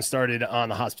conversation started on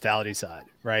the hospitality side,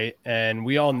 right? And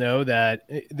we all know that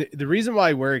the reason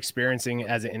why we're experiencing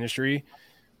as an industry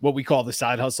what we call the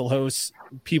side hustle hosts,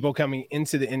 people coming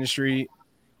into the industry,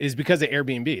 is because of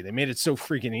Airbnb. They made it so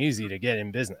freaking easy to get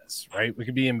in business, right? We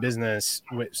could be in business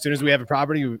as soon as we have a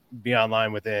property, we'd be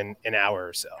online within an hour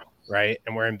or so, right?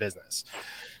 And we're in business.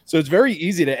 So it's very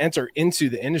easy to enter into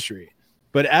the industry.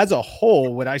 But as a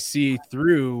whole, what I see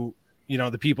through,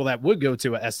 the people that would go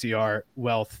to a STR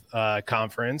Wealth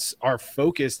conference are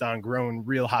focused on growing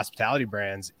real hospitality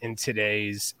brands in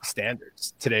today's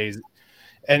standards,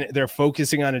 and they're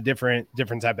focusing on a different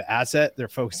type of asset. They're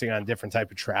focusing on a different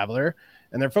type of traveler,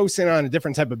 and they're focusing on a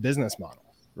different type of business model.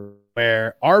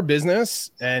 Where our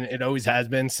business, and it always has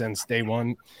been since day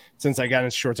one, since I got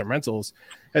into short-term rentals,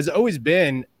 has always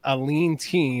been a lean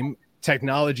team,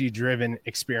 technology-driven,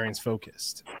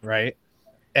 experience-focused, right?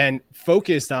 And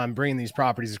focused on bringing these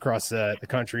properties across the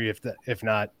country, if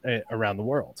not around the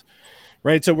world,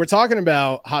 right? So we're talking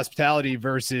about hospitality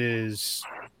versus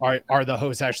are the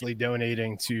hosts actually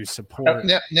donating to support?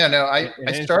 No.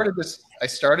 I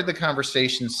started the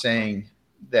conversation saying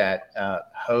that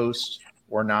hosts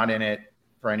were not in it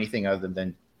for anything other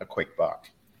than a quick buck.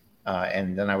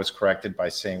 And then I was corrected by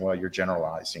saying, well, you're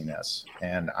generalizing this.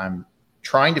 And I'm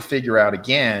trying to figure out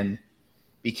again,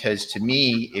 because to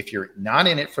me, if you're not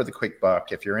in it for the quick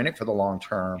buck, if you're in it for the long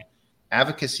term,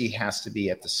 advocacy has to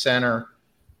be at the center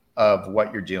of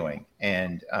what you're doing.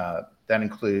 And that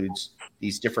includes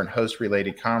these different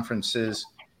host-related conferences,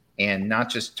 and not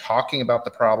just talking about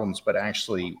the problems, but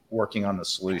actually working on the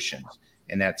solutions.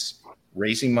 And that's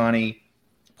raising money,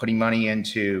 putting money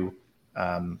into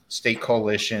state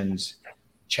coalitions,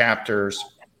 chapters,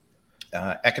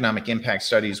 economic impact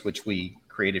studies, which we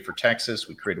created for Texas.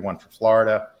 We created one for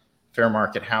Florida, fair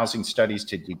market housing studies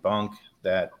to debunk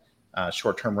that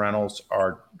short-term rentals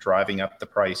are driving up the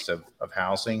price of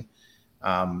housing.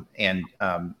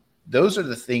 Those are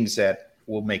the things that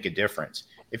will make a difference.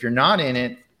 If you're not in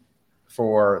it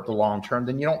for the long term,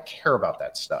 then you don't care about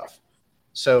that stuff.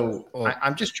 So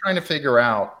I'm just trying to figure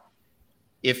out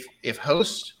if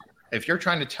you're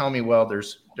trying to tell me, well,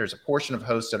 there's a portion of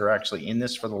hosts that are actually in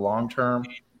this for the long term,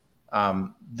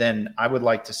 then I would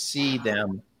like to see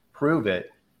them prove it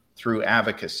through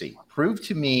advocacy. Prove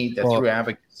to me that through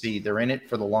advocacy, they're in it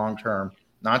for the long term,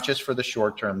 not just for the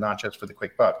short term, not just for the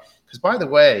quick buck. Because by the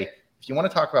way, if you want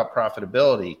to talk about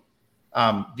profitability,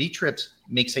 V-Trips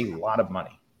makes a lot of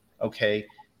money, okay?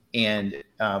 And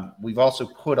we've also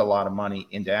put a lot of money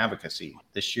into advocacy.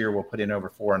 This year, we'll put in over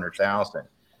 $400,000.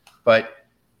 But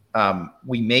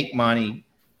we make money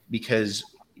because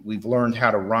we've learned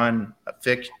how to run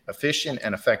efficient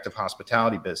and effective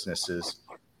hospitality businesses.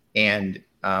 And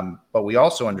but we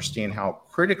also understand how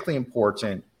critically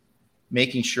important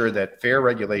making sure that fair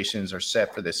regulations are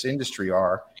set for this industry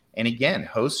are. And again,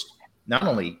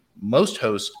 most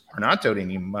hosts are not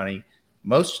donating money.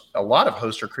 A lot of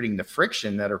hosts are creating the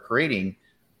friction that are creating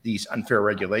these unfair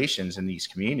regulations in these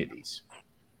communities.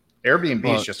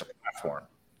 Airbnb is just a platform.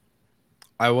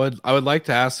 I would like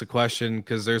to ask the question,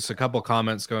 because there's a couple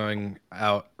comments going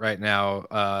out right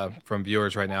now from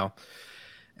viewers right now.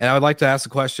 And I would like to ask the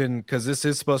question, because this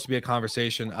is supposed to be a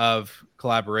conversation of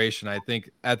collaboration. I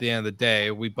think at the end of the day,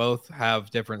 we both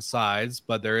have different sides,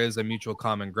 but there is a mutual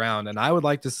common ground. And I would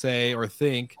like to say or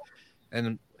think,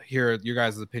 and hear your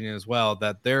guys' opinion as well,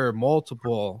 that there are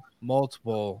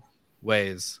multiple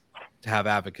ways to have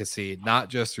advocacy, not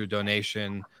just through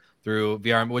donation, through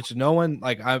VR, which no one,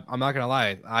 like, I'm not going to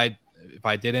lie. If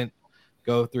I didn't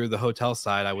go through the hotel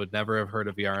side, I would never have heard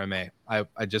of VRMA.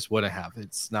 I just wouldn't have.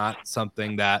 It's not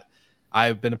something that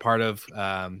I've been a part of.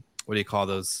 What do you call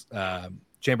those?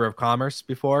 Chamber of Commerce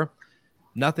before.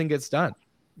 Nothing gets done.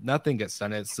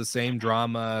 It's the same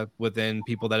drama within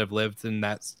people that have lived in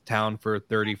that town for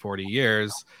 30, 40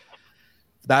 years.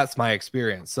 That's my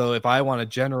experience. So if I want to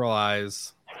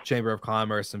generalize Chamber of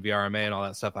Commerce and VRMA and all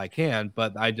that stuff, I can,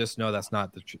 but I just know that's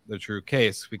not the true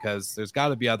case, because there's got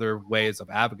to be other ways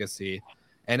of advocacy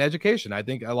and education. I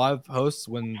think a lot of hosts,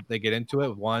 when they get into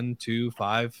it, 1, 2,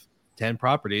 5, 10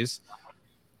 properties,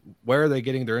 where are they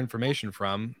getting their information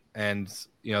from? And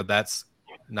that's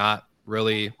not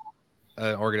really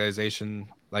an organization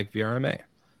like VRMA,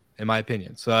 in my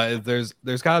opinion. So there's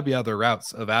got to be other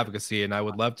routes of advocacy, and I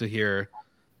would love to hear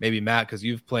maybe Matt, because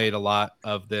you've played a lot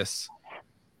of this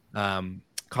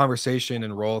conversation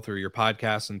and role through your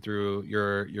podcast and through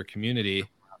your community.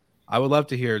 I would love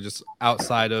to hear, just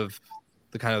outside of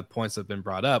the kind of points that have been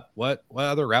brought up, what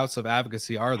other routes of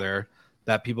advocacy are there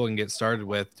that people can get started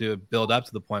with to build up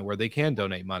to the point where they can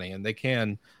donate money and they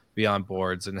can be on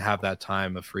boards and have that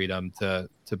time of freedom to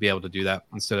be able to do that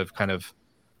instead of kind of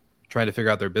trying to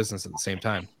figure out their business at the same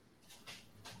time.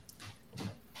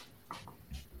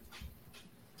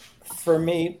 For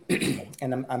me,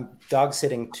 and I'm dog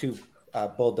sitting two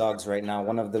bulldogs right now.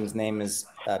 One of them's name is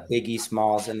Biggie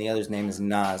Smalls, and the other's name is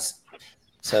Nas.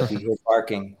 So if you hear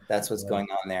barking, that's what's going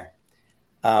on there.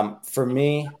 For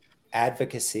me,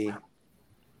 advocacy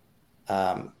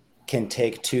can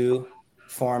take two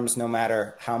forms, no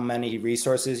matter how many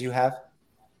resources you have,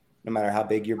 no matter how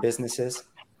big your business is.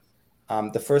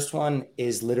 The first one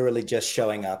is literally just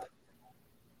showing up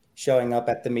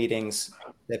at the meetings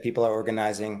that people are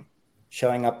organizing,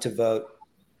 showing up to vote,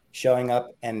 showing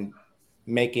up and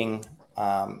making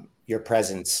your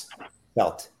presence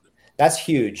felt. That's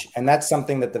huge. And that's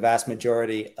something that the vast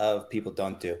majority of people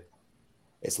don't do.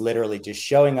 It's literally just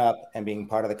showing up and being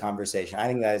part of the conversation. I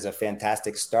think that is a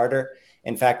fantastic starter.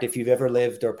 In fact, if you've ever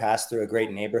lived or passed through a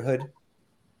great neighborhood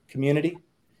community,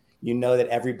 you know that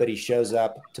everybody shows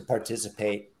up to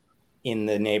participate in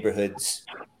the neighborhood's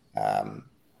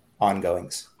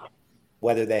ongoings,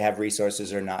 whether they have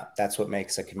resources or not. That's what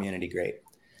makes a community great.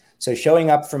 So showing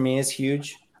up for me is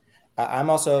huge. I'm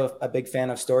also a big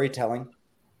fan of storytelling,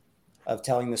 of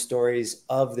telling the stories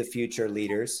of the future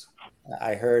leaders.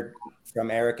 I heard from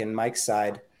Eric and Mike's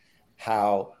side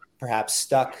how perhaps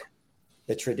stuck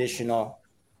the traditional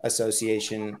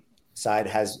association side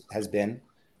has been.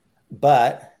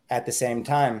 But at the same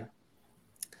time,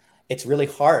 it's really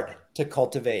hard to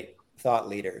cultivate thought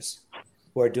leaders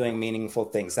who are doing meaningful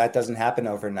things. That doesn't happen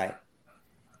overnight.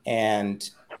 And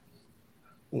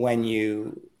when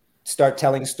you start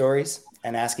telling stories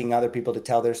and asking other people to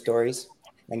tell their stories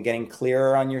and getting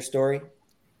clearer on your story,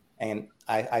 and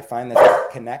I find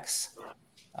that connects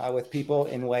with people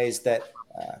in ways that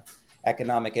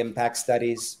economic impact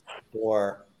studies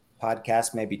or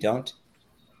podcasts maybe don't.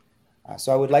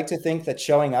 So I would like to think that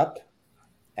showing up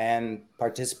and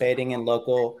participating in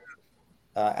local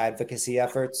advocacy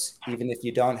efforts, even if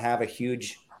you don't have a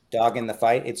huge dog in the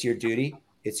fight, it's your duty,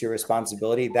 it's your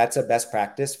responsibility. That's a best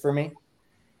practice for me.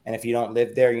 And if you don't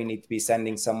live there, you need to be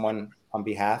sending someone on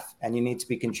behalf, and you need to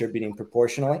be contributing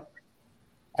proportionally.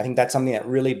 I think that's something that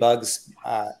really bugs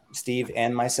Steve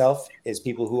and myself, is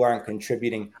people who aren't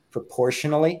contributing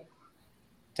proportionally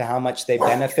to how much they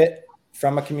benefit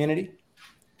from a community.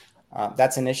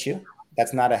 That's an issue.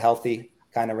 That's not a healthy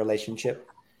kind of relationship.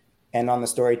 And on the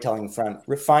storytelling front,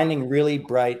 refining really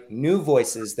bright new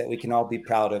voices that we can all be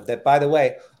proud of, that, by the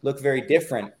way, look very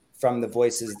different from the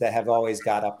voices that have always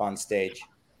got up on stage.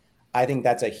 I think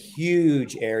that's a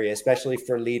huge area, especially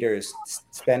for leaders,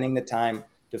 spending the time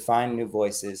to find new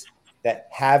voices that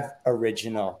have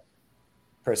original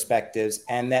perspectives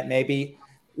and that maybe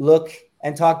look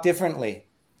and talk differently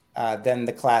than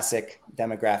the classic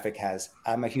demographic has.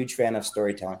 I'm a huge fan of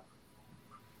storytelling.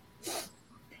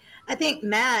 I think,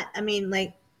 Matt, I mean,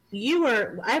 like,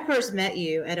 I first met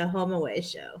you at a HomeAway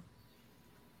show.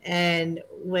 And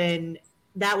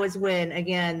that was when,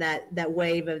 again, that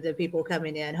wave of the people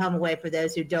coming in. HomeAway, for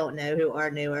those who don't know, who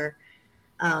are newer,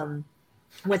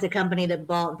 was a company that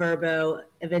bought Vrbo,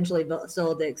 eventually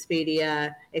sold to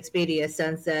Expedia. Expedia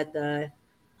sunset the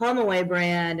HomeAway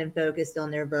brand and focused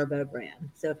on their Vrbo brand.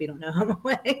 So if you don't know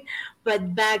HomeAway,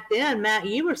 but back then, Matt,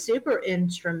 you were super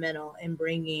instrumental in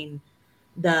bringing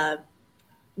the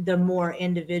more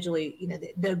individually,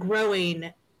 the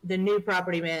growing, the new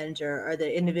property manager or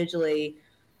the individually,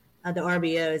 the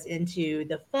RBOs into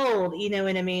the fold, you know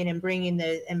what I mean? And bringing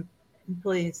and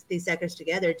pulling these sectors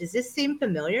together. Does this seem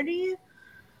familiar to you?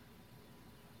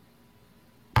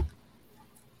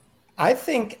 I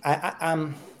think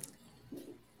I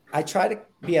try to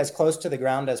be as close to the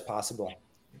ground as possible.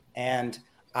 And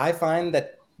I find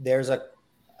that there's a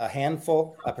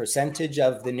handful, a percentage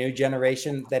of the new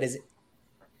generation that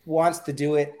wants to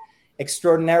do it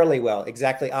extraordinarily well,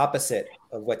 exactly opposite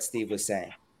of what Steve was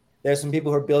saying. There's some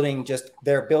people who are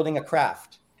they're building a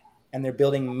craft and they're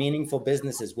building meaningful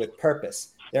businesses with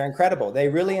purpose. They're incredible. They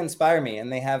really inspire me,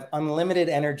 and they have unlimited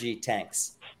energy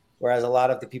tanks, whereas a lot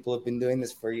of the people who've been doing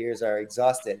this for years are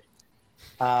exhausted.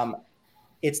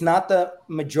 It's not the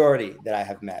majority that I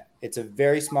have met. It's a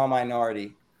very small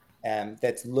minority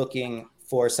that's looking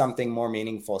for something more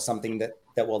meaningful, something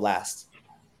that will last.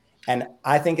 And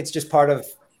I think it's just part of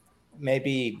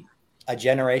maybe a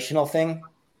generational thing.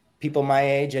 People my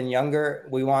age and younger,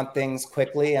 we want things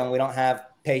quickly and we don't have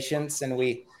patience, and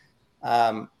we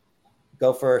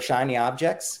go for shiny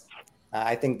objects.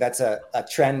 I think that's a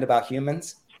trend about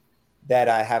humans that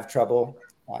I have trouble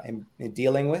in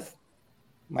dealing with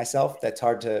myself. That's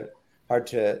hard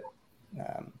to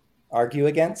argue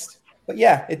against. But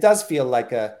yeah, it does feel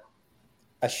like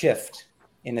a shift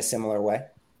in a similar way?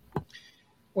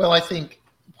 Well, I think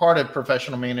part of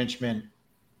professional management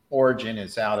origin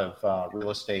is out of real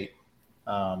estate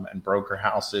and broker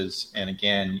houses. And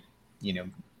again,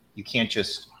 you can't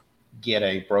just get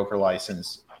a broker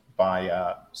license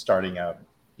by starting a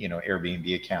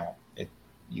Airbnb account.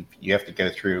 You have to go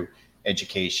through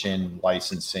education,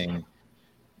 licensing,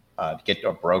 to get to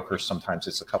a broker. Sometimes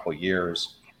it's a couple of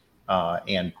years.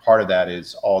 And part of that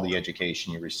is all the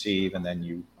education you receive. And then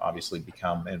you obviously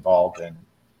become involved in,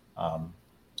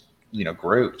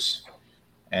 groups.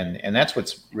 And that's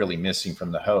what's really missing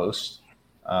from the host.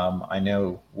 I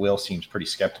know Will seems pretty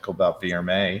skeptical about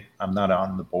VRMA. I'm not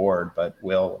on the board, but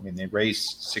Will, they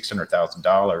raised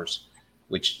 $600,000,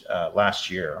 which last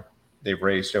year they've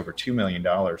raised over $2 million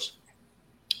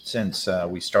since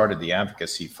we started the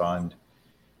advocacy fund.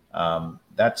 I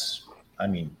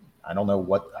don't know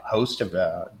what the host have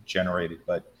generated,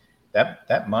 but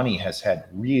that money has had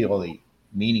really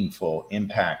meaningful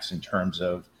impacts in terms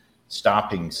of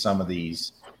stopping some of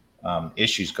these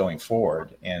issues going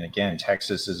forward. And again,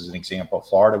 Texas is an example.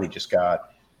 Florida, we just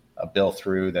got a bill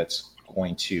through that's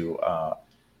going to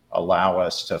allow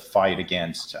us to fight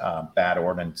against bad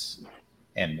ordinance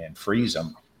and freeze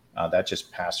them. That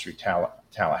just passed through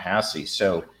Tallahassee.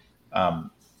 So,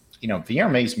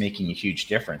 VRMA is making a huge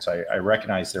difference. I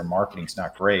recognize their marketing's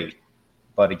not great,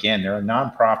 but again, they're a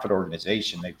nonprofit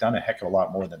organization. They've done a heck of a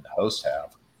lot more than the hosts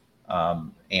have.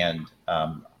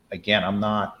 Again, I'm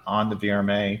not on the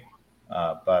VRMA,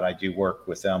 but I do work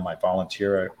with them. I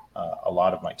volunteer a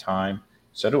lot of my time.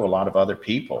 So do a lot of other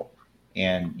people.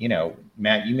 And,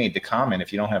 Matt, you made the comment,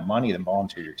 if you don't have money, then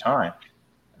volunteer your time.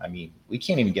 We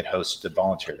can't even get hosts to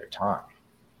volunteer their time.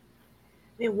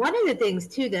 One of the things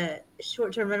too, the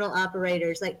short-term rental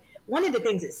operators, one of the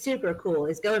things that's super cool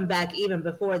is going back even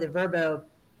before the Vrbo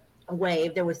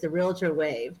wave, there was the realtor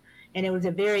wave, and it was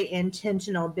a very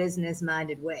intentional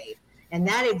business-minded wave. And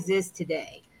that exists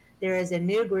today. There is a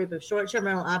new group of short-term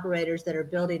rental operators that are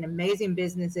building amazing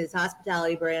businesses,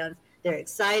 hospitality brands. They're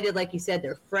excited. Like you said,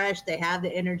 they're fresh. They have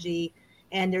the energy,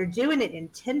 and they're doing it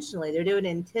intentionally. They're doing it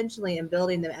intentionally and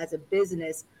building them as a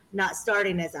business, not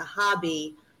starting as a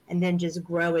hobby and then just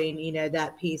growing,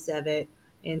 that piece of it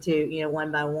into,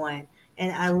 one by one.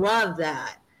 And I love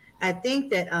that. I think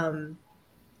that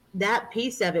that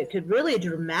piece of it could really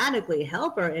dramatically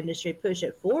help our industry push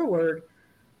it forward,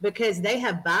 because they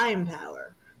have buying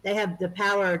power. They have the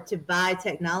power to buy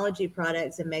technology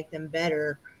products and make them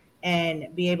better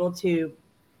and be able to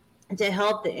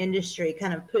help the industry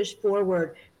kind of push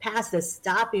forward past the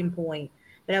stopping point.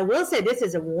 But I will say this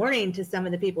is a warning to some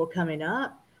of the people coming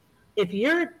up. If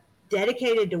you're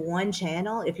dedicated to one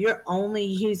channel, if you're only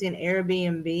using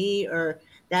Airbnb or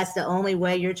that's the only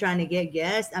way you're trying to get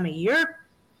guests, I'm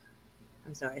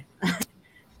sorry.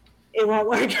 It won't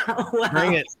work out well.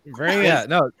 Bring it. Yeah,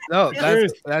 no.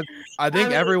 That's. I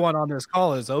think everyone on this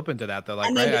call is open to that, though. I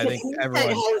think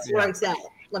everyone. How this works out.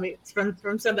 Let me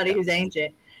from somebody who's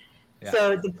ancient. Yeah.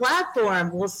 So the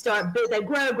platform will start. They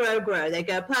grow. They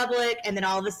go public, and then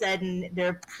all of a sudden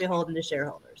they're beholden to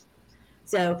shareholders.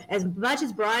 So as much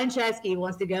as Brian Chesky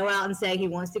wants to go out and say he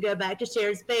wants to go back to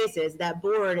shared spaces, that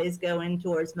board is going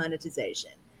towards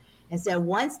monetization. And so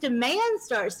once demand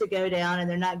starts to go down and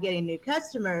they're not getting new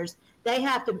customers, they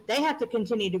have to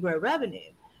continue to grow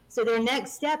revenue. So their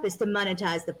next step is to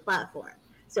monetize the platform.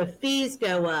 So fees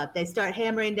go up. They start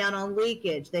hammering down on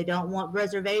leakage. They don't want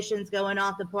reservations going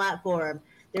off the platform.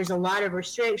 There's a lot of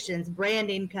restrictions.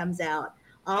 Branding comes out.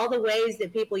 All the ways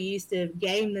that people used to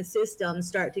game the system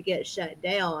start to get shut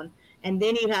down. And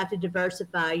then you have to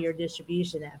diversify your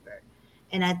distribution effort.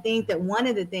 And I think that one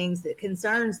of the things that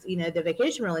concerns, the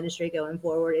vacation rental industry going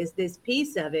forward is this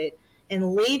piece of it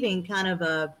and leaving kind of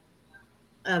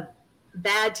a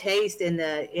bad taste in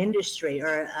the industry,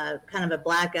 or kind of a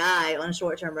black eye on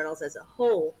short-term rentals as a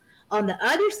whole. On the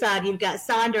other side, you've got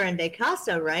Sonder and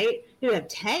Vacasa, right, who have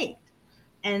tanked.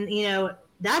 And,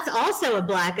 that's also a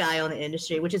black eye on the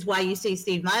industry, which is why you see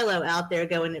Steve Milo out there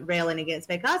railing against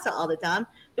Vacasa all the time,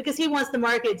 because he wants the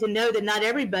market to know that not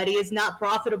everybody is not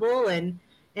profitable and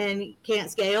can't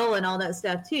scale and all that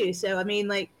stuff too. So,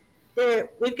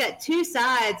 we've got two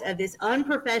sides of this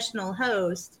unprofessional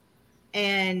host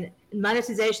and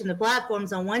monetization of the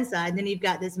platforms on one side. And then you've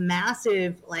got this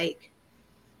massive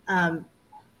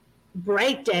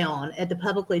breakdown at the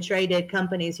publicly traded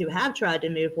companies who have tried to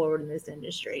move forward in this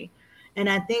industry. And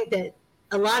I think that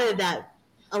a lot of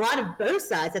both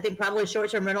sides, I think probably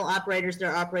short-term rental operators that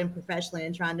are operating professionally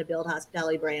and trying to build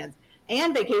hospitality brands,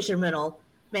 and vacation rental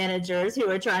managers who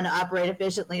are trying to operate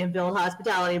efficiently and build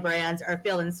hospitality brands, are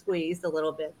feeling squeezed a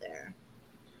little bit there.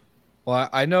 Well,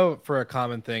 I know for a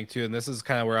common thing too, and this is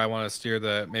kind of where I want to steer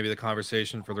maybe the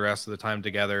conversation for the rest of the time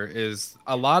together, is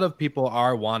a lot of people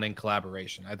are wanting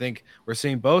collaboration. I think we're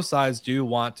seeing both sides do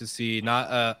want to see not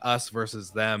a us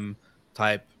versus them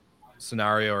type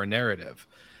scenario or narrative.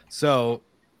 So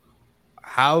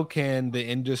how can the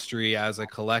industry as a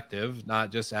collective,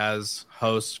 not just as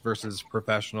hosts versus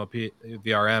professional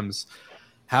VRMs,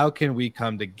 how can we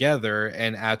come together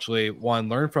and actually, one,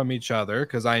 learn from each other?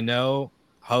 Because I know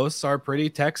hosts are pretty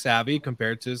tech savvy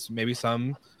compared to maybe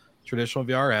some traditional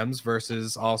VRMs,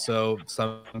 versus also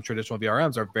some traditional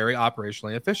VRMs are very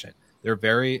operationally efficient. They're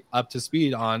very up to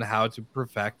speed on how to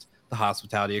perfect the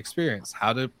hospitality experience,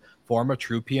 how to form a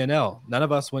true P&L. None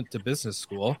of us went to business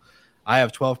school. I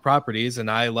have 12 properties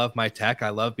and I love my tech. I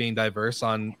love being diverse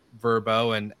on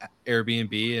Vrbo and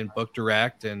Airbnb and Book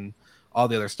Direct and all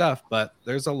the other stuff. But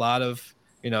there's a lot of,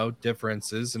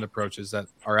 differences and approaches that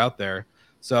are out there.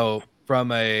 So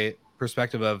from a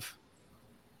perspective of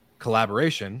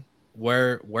collaboration,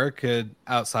 where could,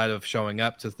 outside of showing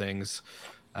up to things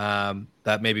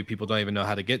that maybe people don't even know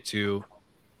how to get to,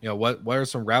 what are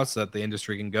some routes that the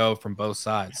industry can go from both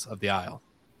sides of the aisle?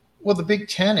 Well, the Big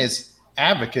Ten is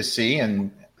advocacy.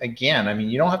 And again, I mean,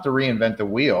 you don't have to reinvent the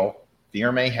wheel.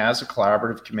 VRMA has a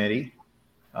collaborative committee.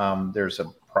 There's a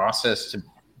process to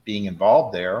being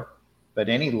involved there, but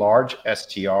any large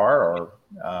STR or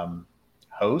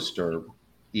host or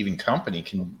even company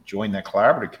can join that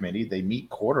collaborative committee. They meet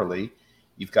quarterly.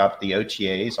 You've got the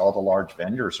OTAs, all the large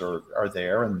vendors are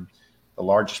there, and the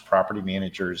largest property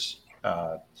managers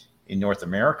in North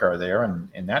America are there,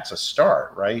 and that's a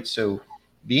start, right? So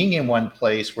being in one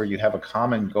place where you have a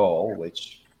common goal,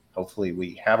 which hopefully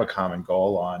we have a common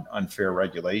goal on unfair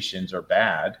regulations or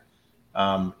bad,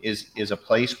 is a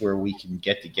place where we can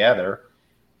get together.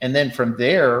 And then from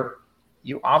there,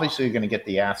 you obviously are going to get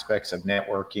the aspects of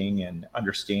networking and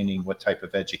understanding what type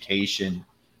of education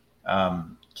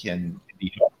can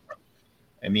be helpful.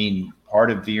 I mean,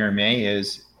 part of VRMA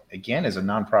is, again, as a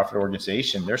nonprofit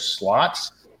organization, there's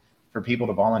slots for people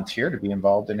to volunteer to be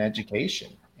involved in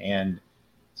education. And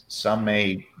some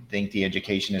may think the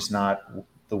education is not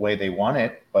the way they want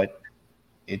it, but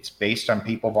it's based on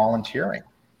people volunteering.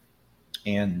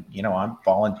 And, I'm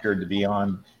volunteered to be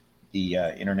on the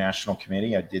international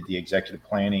committee. I did the executive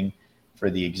planning for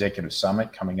the executive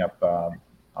summit coming up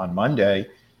on Monday.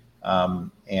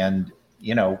 And,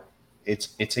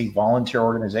 it's a volunteer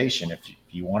organization. If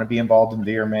you want to be involved in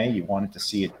VRMA, you wanted to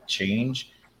see it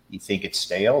change, you think it's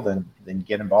stale, then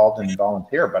get involved and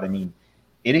volunteer. But I mean,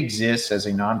 it exists as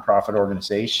a nonprofit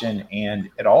organization, and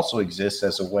it also exists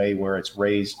as a way where it's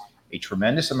raised a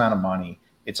tremendous amount of money.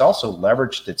 It's also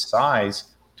leveraged its size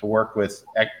to work with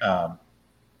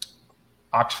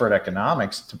Oxford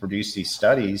Economics to produce these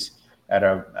studies at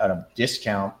a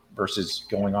discount versus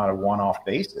going on a one-off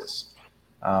basis.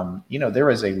 There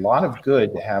is a lot of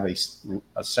good to have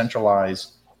a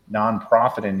centralized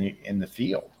nonprofit in the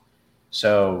field.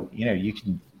 So, you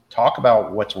can talk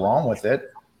about what's wrong with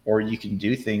it, or you can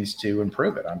do things to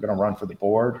improve it. I'm going to run for the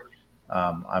board.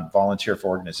 I volunteer for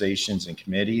organizations and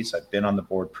committees. I've been on the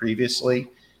board previously.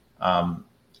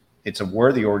 It's a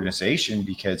worthy organization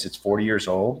because it's 40 years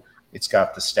old. It's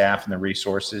got the staff and the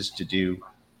resources to do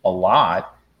a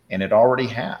lot, and it already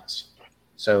has.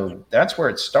 So that's where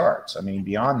it starts. I mean,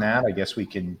 beyond that, I guess we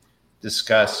can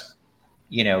discuss,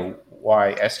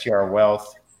 why STR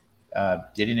Wealth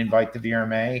didn't invite the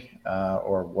VRMA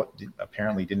or what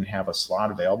apparently didn't have a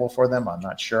slot available for them. I'm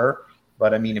not sure.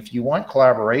 But I mean, if you want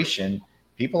collaboration,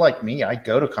 people like me, I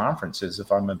go to conferences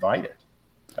if I'm invited.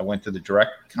 I went to the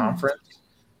direct conference.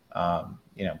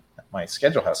 My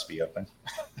schedule has to be open.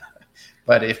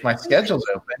 But if my schedule's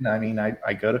open, I mean,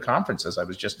 I go to conferences. I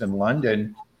was just in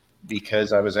London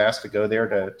because I was asked to go there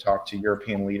to talk to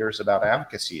European leaders about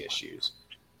advocacy issues.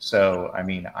 So, I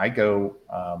mean, I go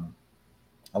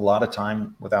a lot of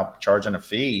time without charging a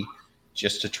fee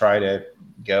just to try to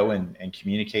go and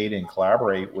communicate and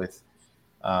collaborate with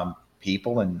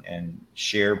people and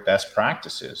share best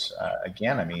practices.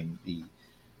 Again, I mean,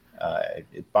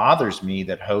 it bothers me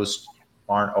that hosts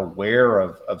aren't aware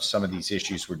of some of these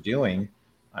issues we're doing.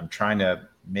 I'm trying to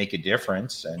make a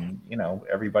difference. And,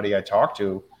 everybody I talk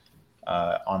to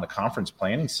on the conference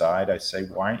planning side, I say,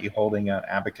 why aren't you holding an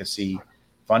advocacy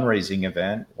fundraising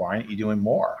event? Why aren't you doing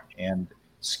more? And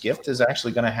Skift is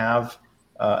actually going to have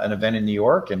an event in New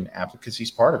York, and advocacy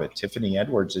is part of it. Tiffany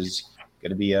Edwards is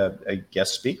going to be a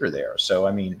guest speaker there. So,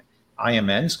 I mean,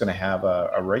 IMN is going to have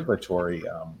a regulatory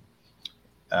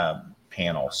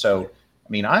panel. So, I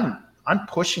mean, I'm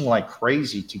pushing like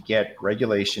crazy to get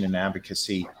regulation and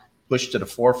advocacy pushed to the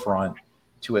forefront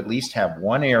to at least have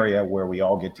one area where we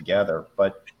all get together.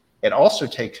 But it also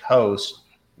takes hosts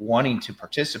wanting to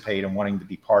participate and wanting to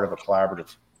be part of a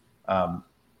collaborative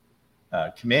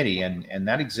committee, and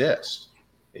that exists.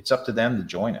 It's up to them to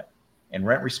join it. And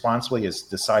Rent Responsibly has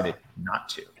decided not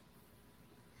to.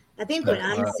 I think what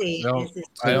I'm seeing is this.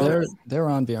 So they're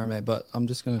on VRMA, but I'm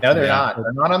just going to. No, they're not.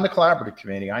 They're not on the collaborative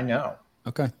committee. I know.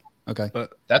 Okay.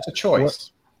 But that's a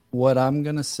choice. What I'm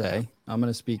going to say, I'm going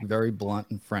to speak very blunt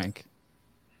and frank.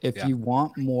 If you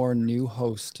want more new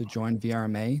hosts to join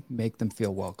VRMA, make them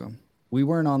feel welcome. We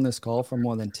weren't on this call for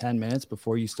more than 10 minutes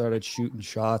before you started shooting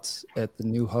shots at the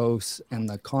new hosts and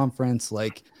the conference.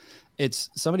 Like, it's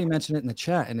somebody mentioned it in the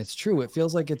chat, and it's true. It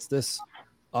feels like it's this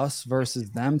us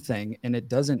versus them thing, and it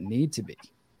doesn't need to be.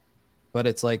 But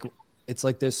it's like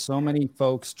there's so many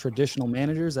folks, traditional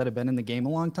managers that have been in the game a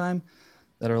long time,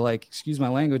 that are like, excuse my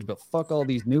language, but fuck all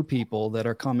these new people that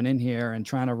are coming in here and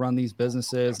trying to run these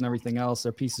businesses and everything else.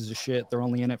 They're pieces of shit. They're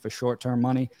only in it for short-term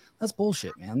money. That's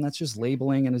bullshit, man. That's just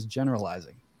labeling and is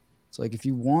generalizing. So like, if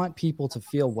you want people to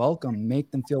feel welcome,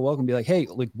 make them feel welcome. Be like, hey,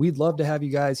 like, we'd love to have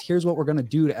you guys. Here's what we're going to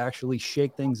do to actually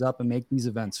shake things up and make these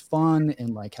events fun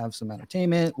and like have some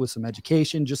entertainment with some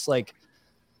education, just like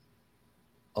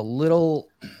a little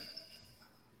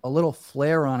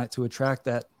flair on it to attract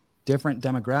that different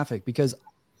demographic. Because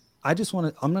I'm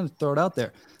going to throw it out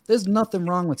there. There's nothing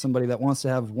wrong with somebody that wants to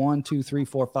have 1, 2, 3,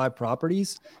 4, 5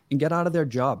 properties and get out of their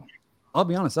job. I'll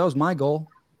be honest. That was my goal.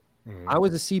 I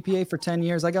was a CPA for 10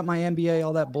 years. I got my MBA,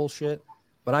 all that bullshit,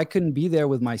 but I couldn't be there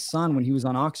with my son when he was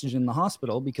on oxygen in the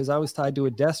hospital because I was tied to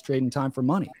a desk trading time for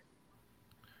money.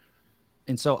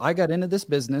 And so I got into this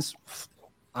business.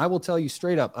 I will tell you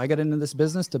straight up, I got into this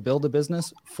business to build a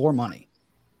business for money.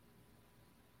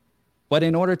 But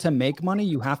in order to make money,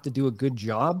 you have to do a good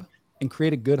job and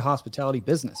create a good hospitality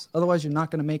business. Otherwise, you're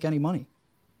not going to make any money.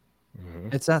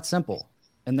 It's that simple.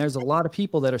 And there's a lot of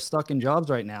people that are stuck in jobs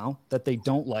right now that they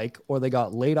don't like, or they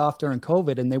got laid off during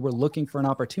COVID and they were looking for an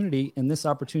opportunity, and this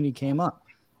opportunity came up.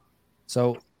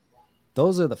 So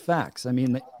those are the facts. I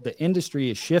mean, the industry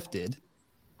is shifted.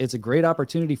 It's a great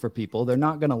opportunity for people. They're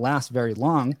not going to last very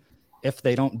long if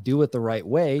they don't do it the right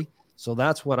way. So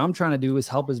that's what I'm trying to do, is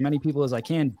help as many people as I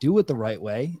can do it the right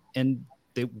way. And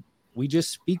we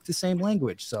just speak the same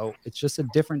language. So it's just a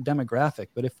different demographic.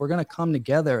 But if we're going to come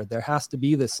together, there has to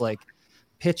be this like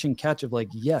pitch and catch of like,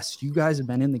 yes, you guys have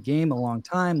been in the game a long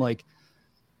time. Like,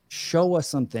 show us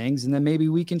some things, and then maybe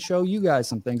we can show you guys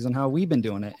some things on how we've been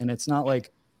doing it. And it's not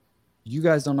like you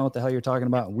guys don't know what the hell you're talking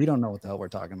about, and we don't know what the hell we're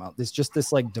talking about. There's just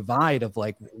this like divide of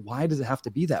like, why does it have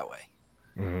to be that way?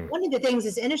 One of the things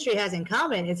this industry has in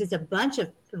common is it's a bunch of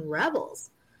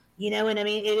rebels. You know what I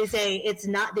mean? It's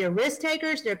not, they're risk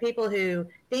takers. They're people who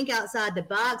think outside the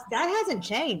box. That hasn't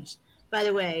changed, by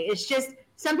the way. It's just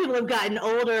some people have gotten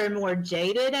older and more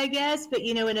jaded, I guess. But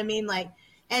you know what I mean? Like,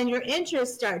 and your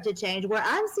interests start to change. Where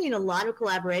I'm seeing a lot of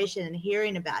collaboration and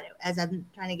hearing about it as I'm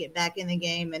trying to get back in the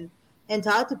game and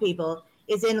talk to people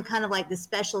is in kind of like the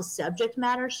special subject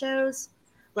matter shows.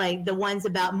 Like the ones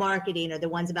about marketing, or the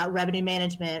ones about revenue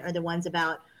management, or the ones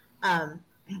about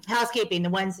housekeeping, the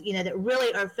ones, you know, that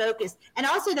really are focused. And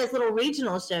also those little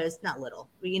regional shows, not little,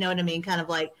 you know what I mean? Kind of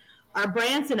like our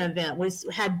Branson event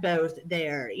had both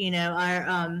there, you know,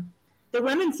 our the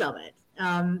Women's Summit,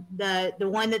 the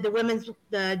one that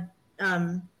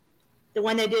the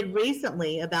one they did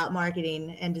recently about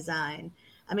marketing and design.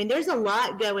 I mean, there's a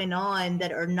lot going on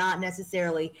that are not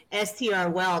necessarily STR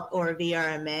Wealth or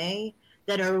VRMA,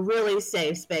 that are really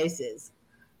safe spaces,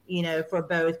 you know, for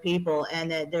both people.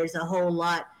 And that there's a whole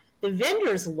lot. The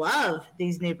vendors love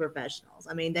these new professionals.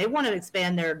 I mean, they want to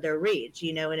expand their reach,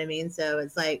 you know what I mean? So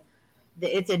it's like,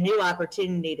 it's a new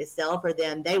opportunity to sell for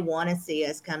them. They want to see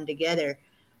us come together.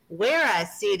 Where I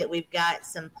see that we've got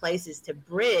some places to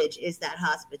bridge is that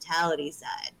hospitality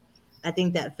side. I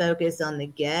think that focus on the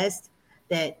guest,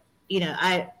 that, you know,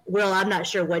 I'm not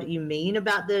sure what you mean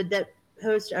about that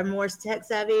hosts are more tech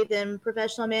savvy than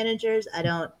professional managers.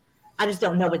 I just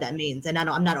don't know what that means. And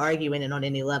I'm not arguing it on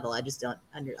any level. I just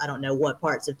I don't know what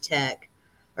parts of tech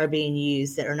are being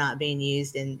used that are not being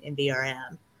used in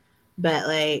VRM. But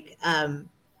like,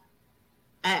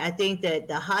 I think that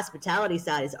the hospitality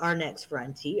side is our next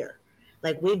frontier.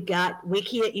 Like you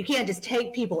can't just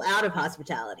take people out of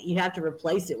hospitality. You have to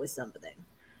replace it with something.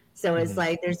 So it's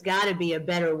like, there's got to be a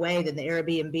better way than the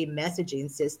Airbnb messaging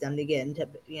system to get into,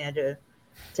 you know,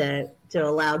 to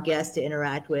allow guests to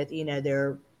interact with, you know,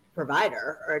 their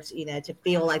provider, or, you know, to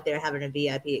feel like they're having a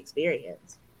VIP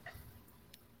experience.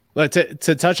 Well,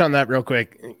 to touch on that real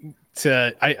quick,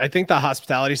 I think the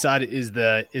hospitality side is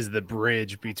the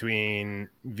bridge between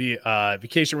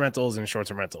vacation rentals and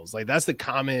short-term rentals. Like, that's the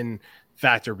common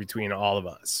factor between all of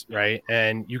us, right?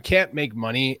 And you can't make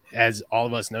money, as all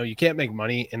of us know, you can't make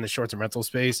money in the short-term rental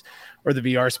space or the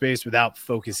VR space without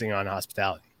focusing on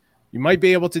hospitality. You might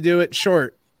be able to do it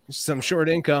some short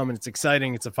income, and it's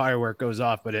exciting. It's a firework goes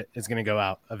off, but it's going to go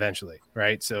out eventually,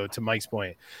 right? So to Mike's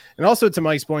point, and also to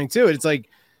Mike's point too, it's like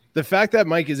the fact that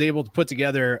Mike is able to put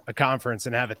together a conference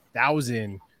and have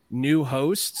 1,000 new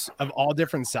hosts of all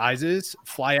different sizes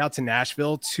fly out to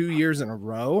Nashville 2 years in a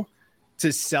row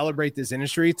to celebrate this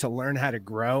industry, to learn how to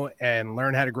grow and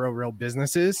learn how to grow real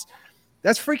businesses.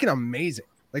 That's freaking amazing.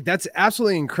 Like, that's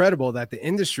absolutely incredible that the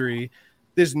industry,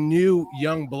 this new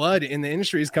young blood in the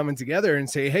industry, is coming together and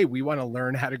say, hey, we want to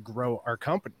learn how to grow our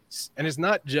companies. And it's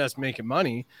not just making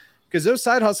money, because those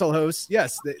side hustle hosts,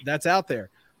 yes, that's out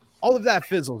there. All of that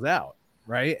fizzles out,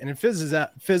 right? And it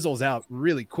fizzles out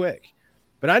really quick.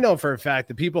 But I know for a fact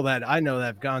the people that I know that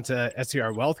have gone to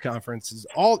STR Wealth conferences,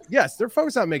 yes, they're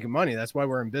focused on making money. That's why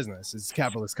we're in business. It's a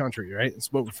capitalist country, right?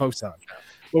 It's what we're focused on.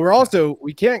 But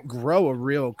we can't grow a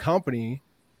real company,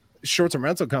 short-term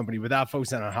rental company, without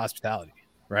focusing on hospitality,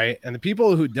 right? And the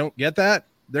people who don't get that,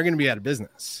 they're going to be out of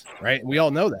business, right? And we all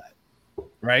know that,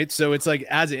 right? So it's like,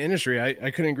 as an industry,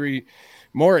 I couldn't agree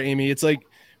more, Amy. It's like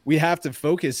we have to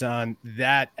focus on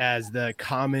that as the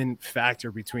common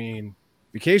factor between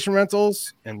vacation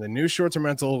rentals and the new short-term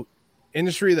rental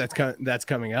industry that's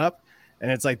coming up. And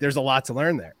it's like, there's a lot to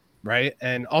learn there, right?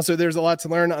 And also there's a lot to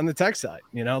learn on the tech side,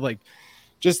 like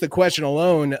just the question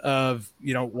alone of,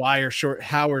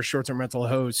 how are short-term rental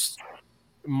hosts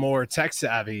more tech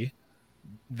savvy?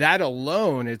 That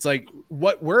alone, it's like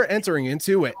what we're entering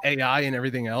into with AI and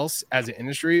everything else as an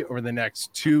industry over the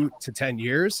next 2 to 10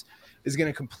 years is going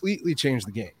to completely change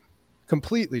the game.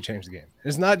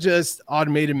 It's not just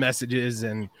automated messages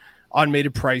and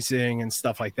automated pricing and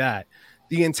stuff like that.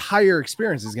 The entire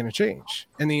experience is going to change,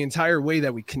 and the entire way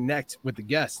that we connect with the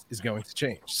guest is going to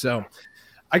change. So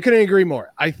I couldn't agree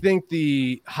more. I think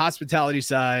the hospitality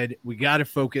side, we got to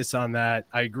focus on that.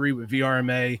 I agree with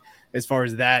VRMA as far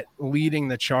as that leading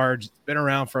the charge. It's been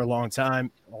around for a long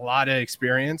time, a lot of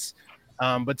experience.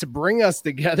 But to bring us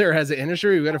together as an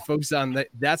industry, we got to focus on that.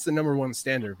 That's the number one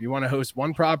standard. If you want to host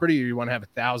one property or you want to have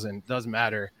 1,000, doesn't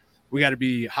matter. We got to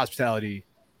be hospitality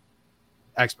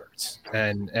experts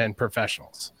and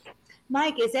professionals.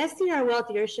 Mike, is STR Wealth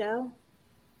your show?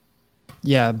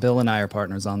 Yeah, Bill and I are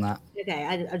partners on that. Okay,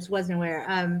 I just wasn't aware.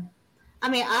 I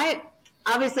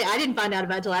didn't find out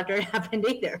about it until after it happened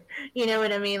either. You know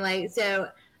what I mean? I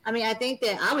think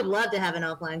that I would love to have an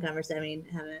offline conversation.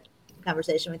 Have a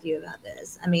conversation with you about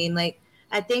this.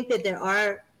 I think that there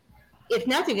are, if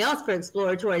nothing else, for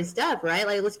exploratory stuff, right?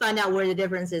 Like, let's find out where the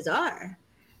differences are.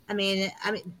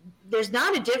 There's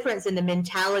not a difference in the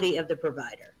mentality of the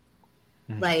provider.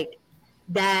 Mm-hmm. Like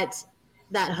that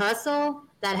hustle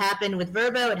that happened with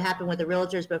Vrbo, it happened with the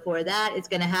realtors before that. It's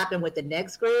going to happen with the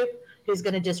next group who's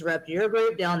going to disrupt your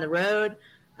group down the road.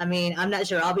 I'm not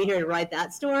sure I'll be here to write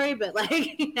that story, but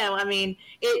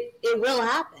it will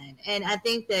happen. And I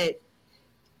think that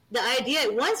the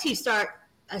idea, once you start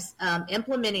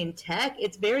implementing tech,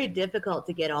 it's very difficult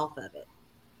to get off of it.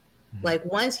 Mm-hmm. Like,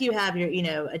 once you have your,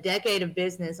 a decade of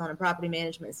business on a property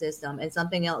management system and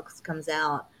something else comes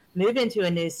out, move into a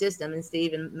new system, and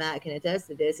Steve and Matt can attest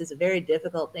to this, is a very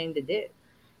difficult thing to do.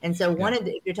 And so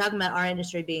if you're talking about our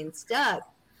industry being stuck,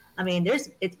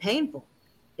 it's painful.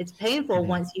 It's painful mm-hmm.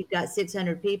 once you've got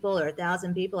 600 people or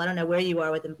 1,000 people. I don't know where you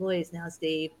are with employees now,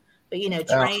 Steve, but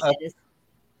training is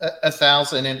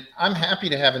 1,000. And I'm happy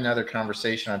to have another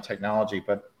conversation on technology,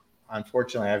 but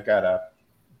unfortunately I've got to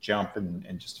jump in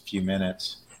just a few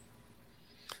minutes.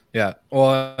 Yeah.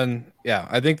 Well,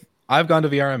 I think I've gone to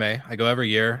VRMA. I go every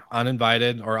year,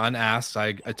 uninvited or unasked.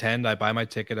 I attend, I buy my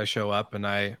ticket, I show up, and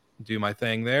I do my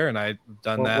thing there. And I've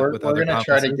done that with other conferences. We're going to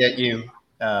try to get you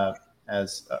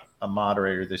as a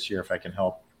moderator this year if I can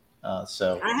help.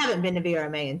 So I haven't been to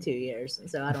VRMA in 2 years, and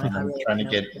so I don't know. I'm trying to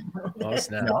get.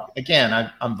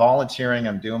 Again, I'm volunteering.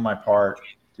 I'm doing my part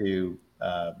to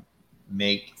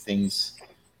make things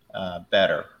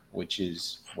better, which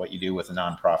is what you do with a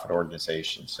nonprofit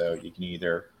organization. So you can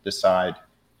either decide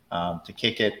to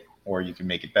kick it, or you can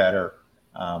make it better.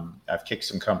 I've kicked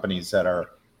some companies that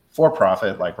are for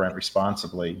profit, like Rent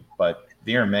Responsibly, but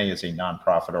VRMA is a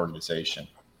nonprofit organization.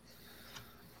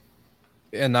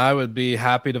 And I would be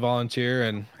happy to volunteer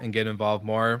and get involved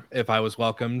more if I was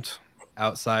welcomed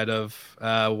outside of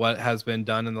what has been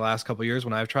done in the last couple of years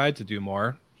when I've tried to do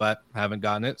more, but haven't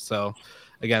gotten it. So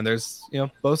again, there's,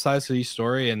 both sides to each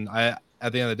story. And at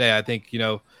the end of the day, I think,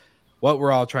 what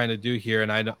we're all trying to do here,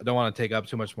 and I don't want to take up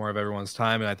too much more of everyone's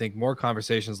time. And I think more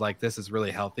conversations like this is really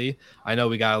healthy. I know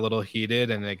we got a little heated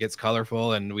and it gets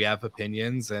colorful and we have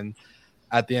opinions, and I think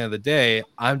at the end of the day,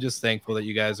 I'm just thankful that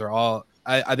you guys are all,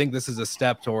 I think this is a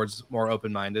step towards more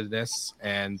open-mindedness,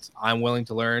 and I'm willing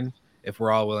to learn if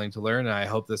we're all willing to learn. And I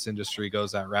hope this industry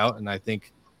goes that route. And I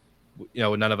think,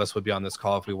 none of us would be on this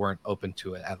call if we weren't open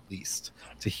to it, at least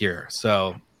to hear.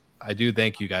 So I do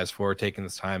thank you guys for taking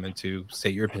this time and to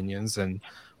state your opinions, and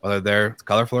whether they're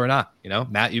colorful or not.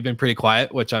 Matt, you've been pretty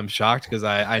quiet, which I'm shocked, because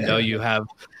I know you have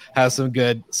some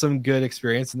good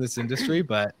experience in this industry,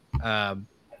 but at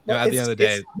the end of the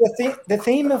day, the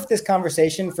theme of this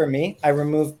conversation for me, I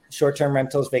removed short-term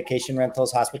rentals, vacation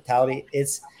rentals, hospitality.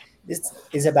 This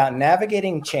is about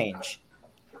navigating change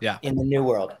in the new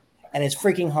world. And it's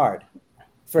freaking hard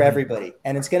for everybody.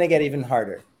 And it's going to get even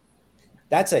harder.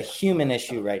 That's a human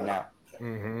issue right now.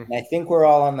 Mm-hmm. And I think we're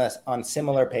all on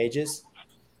similar pages.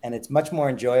 And it's much more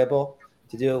enjoyable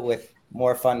to do it with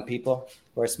more fun people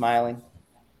who are smiling.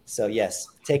 So yes,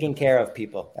 taking care of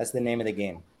people. That's the name of the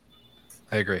game.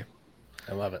 I agree.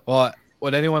 I love it. Well,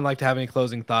 would anyone like to have any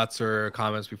closing thoughts or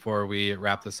comments before we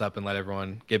wrap this up and let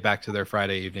everyone get back to their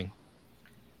Friday evening?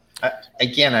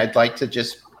 Again, I'd like to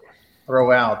just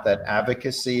throw out that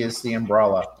advocacy is the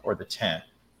umbrella or the tent.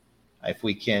 If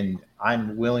we can,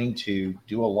 I'm willing to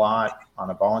do a lot on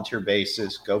a volunteer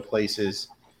basis, go places,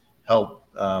 help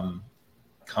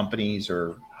companies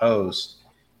or hosts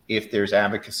if there's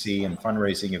advocacy and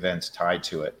fundraising events tied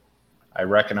to it. I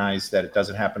recognize that it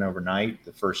doesn't happen overnight.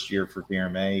 The first year for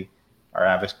VRMA, our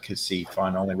advocacy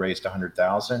fund only raised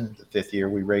 $100,000. The fifth year,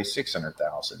 we raised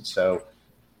 $600,000. So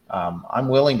I'm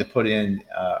willing to put in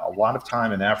a lot of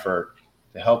time and effort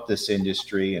to help this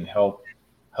industry and help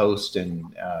hosts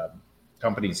and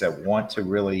companies that want to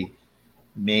really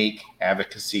make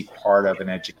advocacy part of an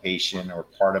education or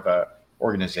part of a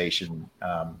organization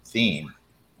theme.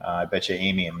 I bet you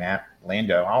Amy and Matt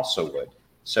Lando also would.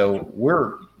 So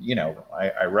we're,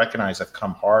 I recognize I've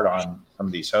come hard on some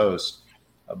of these hosts,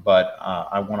 but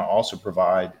I want to also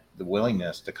provide the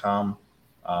willingness to come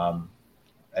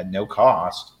at no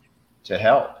cost to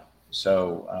help.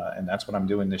 So, and that's what I'm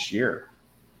doing this year.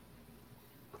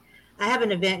 I have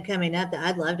an event coming up that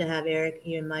I'd love to have Eric,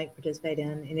 you and Mike participate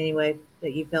in any way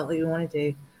that you felt you wanted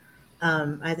to.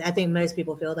 I think most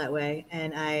people feel that way,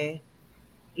 and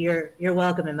you're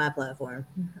welcome in my platform.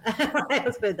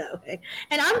 Let's put it that way.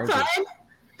 And I'm fun.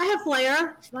 I have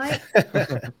flair, Mike.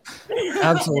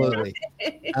 Absolutely.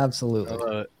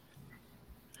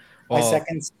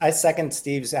 Well, I second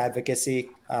Steve's advocacy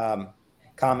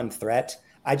common threat.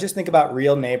 I just think about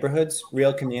real neighborhoods,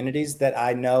 real communities that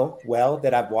I know well,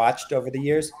 that I've watched over the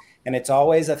years. And it's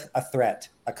always a threat,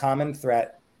 a common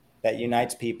threat that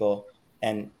unites people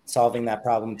and solving that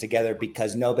problem together,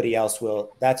 because nobody else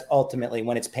will. That's ultimately,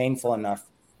 when it's painful enough,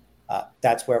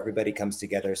 that's where everybody comes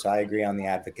together. So I agree on the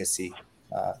advocacy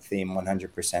theme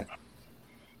 100%.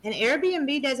 And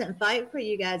Airbnb doesn't fight for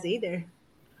you guys either.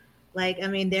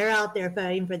 They're out there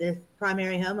fighting for the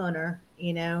primary homeowner,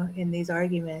 in these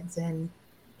arguments. And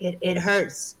it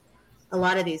hurts a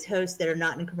lot of these hosts that are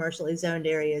not in commercially zoned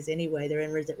areas anyway. They're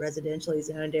in residentially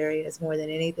zoned areas more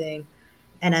than anything.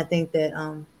 And I think that,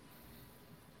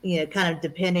 kind of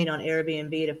depending on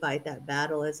Airbnb to fight that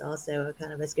battle is also a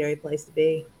kind of a scary place to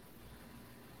be.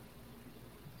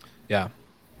 Yeah.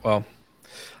 Well,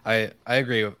 I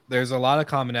agree. There's a lot of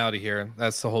commonality here.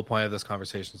 That's the whole point of this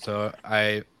conversation. So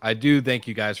I do thank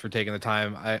you guys for taking the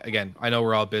time. I know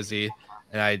we're all busy,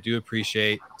 and I do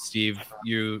appreciate, Steve,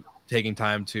 you taking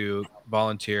time to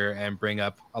volunteer and bring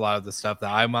up a lot of the stuff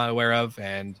that I'm not aware of.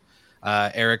 And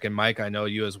Eric and Mike, I know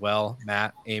you as well,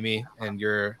 Matt, Amy, and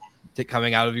you're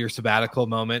coming out of your sabbatical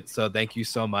moment. So thank you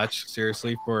so much,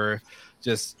 seriously, for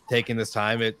just taking this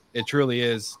time. It truly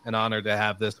is an honor to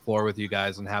have this floor with you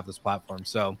guys and have this platform.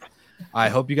 So I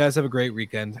hope you guys have a great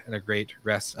weekend and a great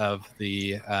rest of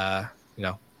the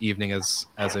evening as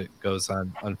it goes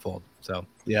on unfold. So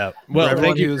yeah, well,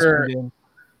 thank you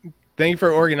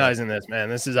for organizing this, man.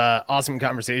 This is an awesome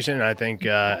conversation. I think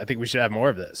we should have more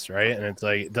of this, right? And it's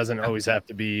like, it doesn't always have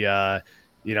to be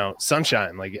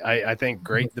sunshine. I think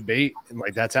great debate, and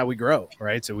that's how we grow,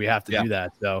 right? So we have to do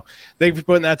that. So thank you for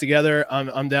putting that together.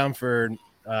 I'm down for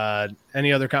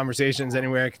any other conversations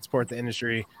anywhere I can support the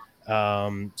industry.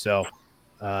 I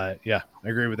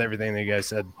agree with everything that you guys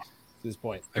said to this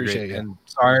point. Appreciate it. And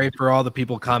sorry for all the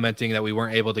people commenting that we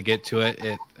weren't able to get to it.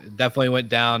 It definitely went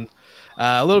down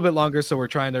a little bit longer, so we're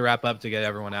trying to wrap up to get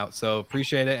everyone out. So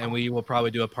appreciate it, and we will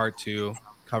probably do a part 2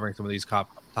 covering some of these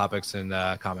topics and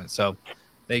comments. So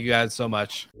thank you guys so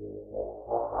much.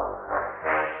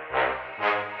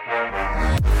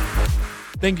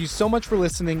 Thank you so much for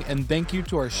listening, and thank you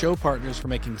to our show partners for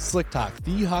making Slick Talk,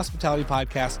 the hospitality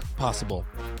podcast, possible.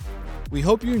 We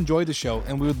hope you enjoyed the show,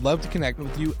 and we would love to connect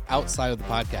with you outside of the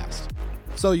podcast.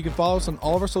 So you can follow us on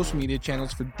all of our social media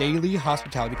channels for daily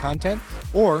hospitality content,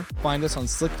 or find us on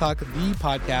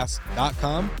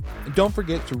slicktalkthepodcast.com. And don't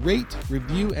forget to rate,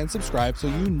 review, and subscribe so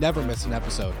you never miss an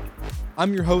episode.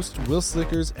 I'm your host, Will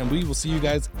Slickers, and we will see you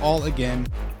guys all again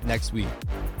next week.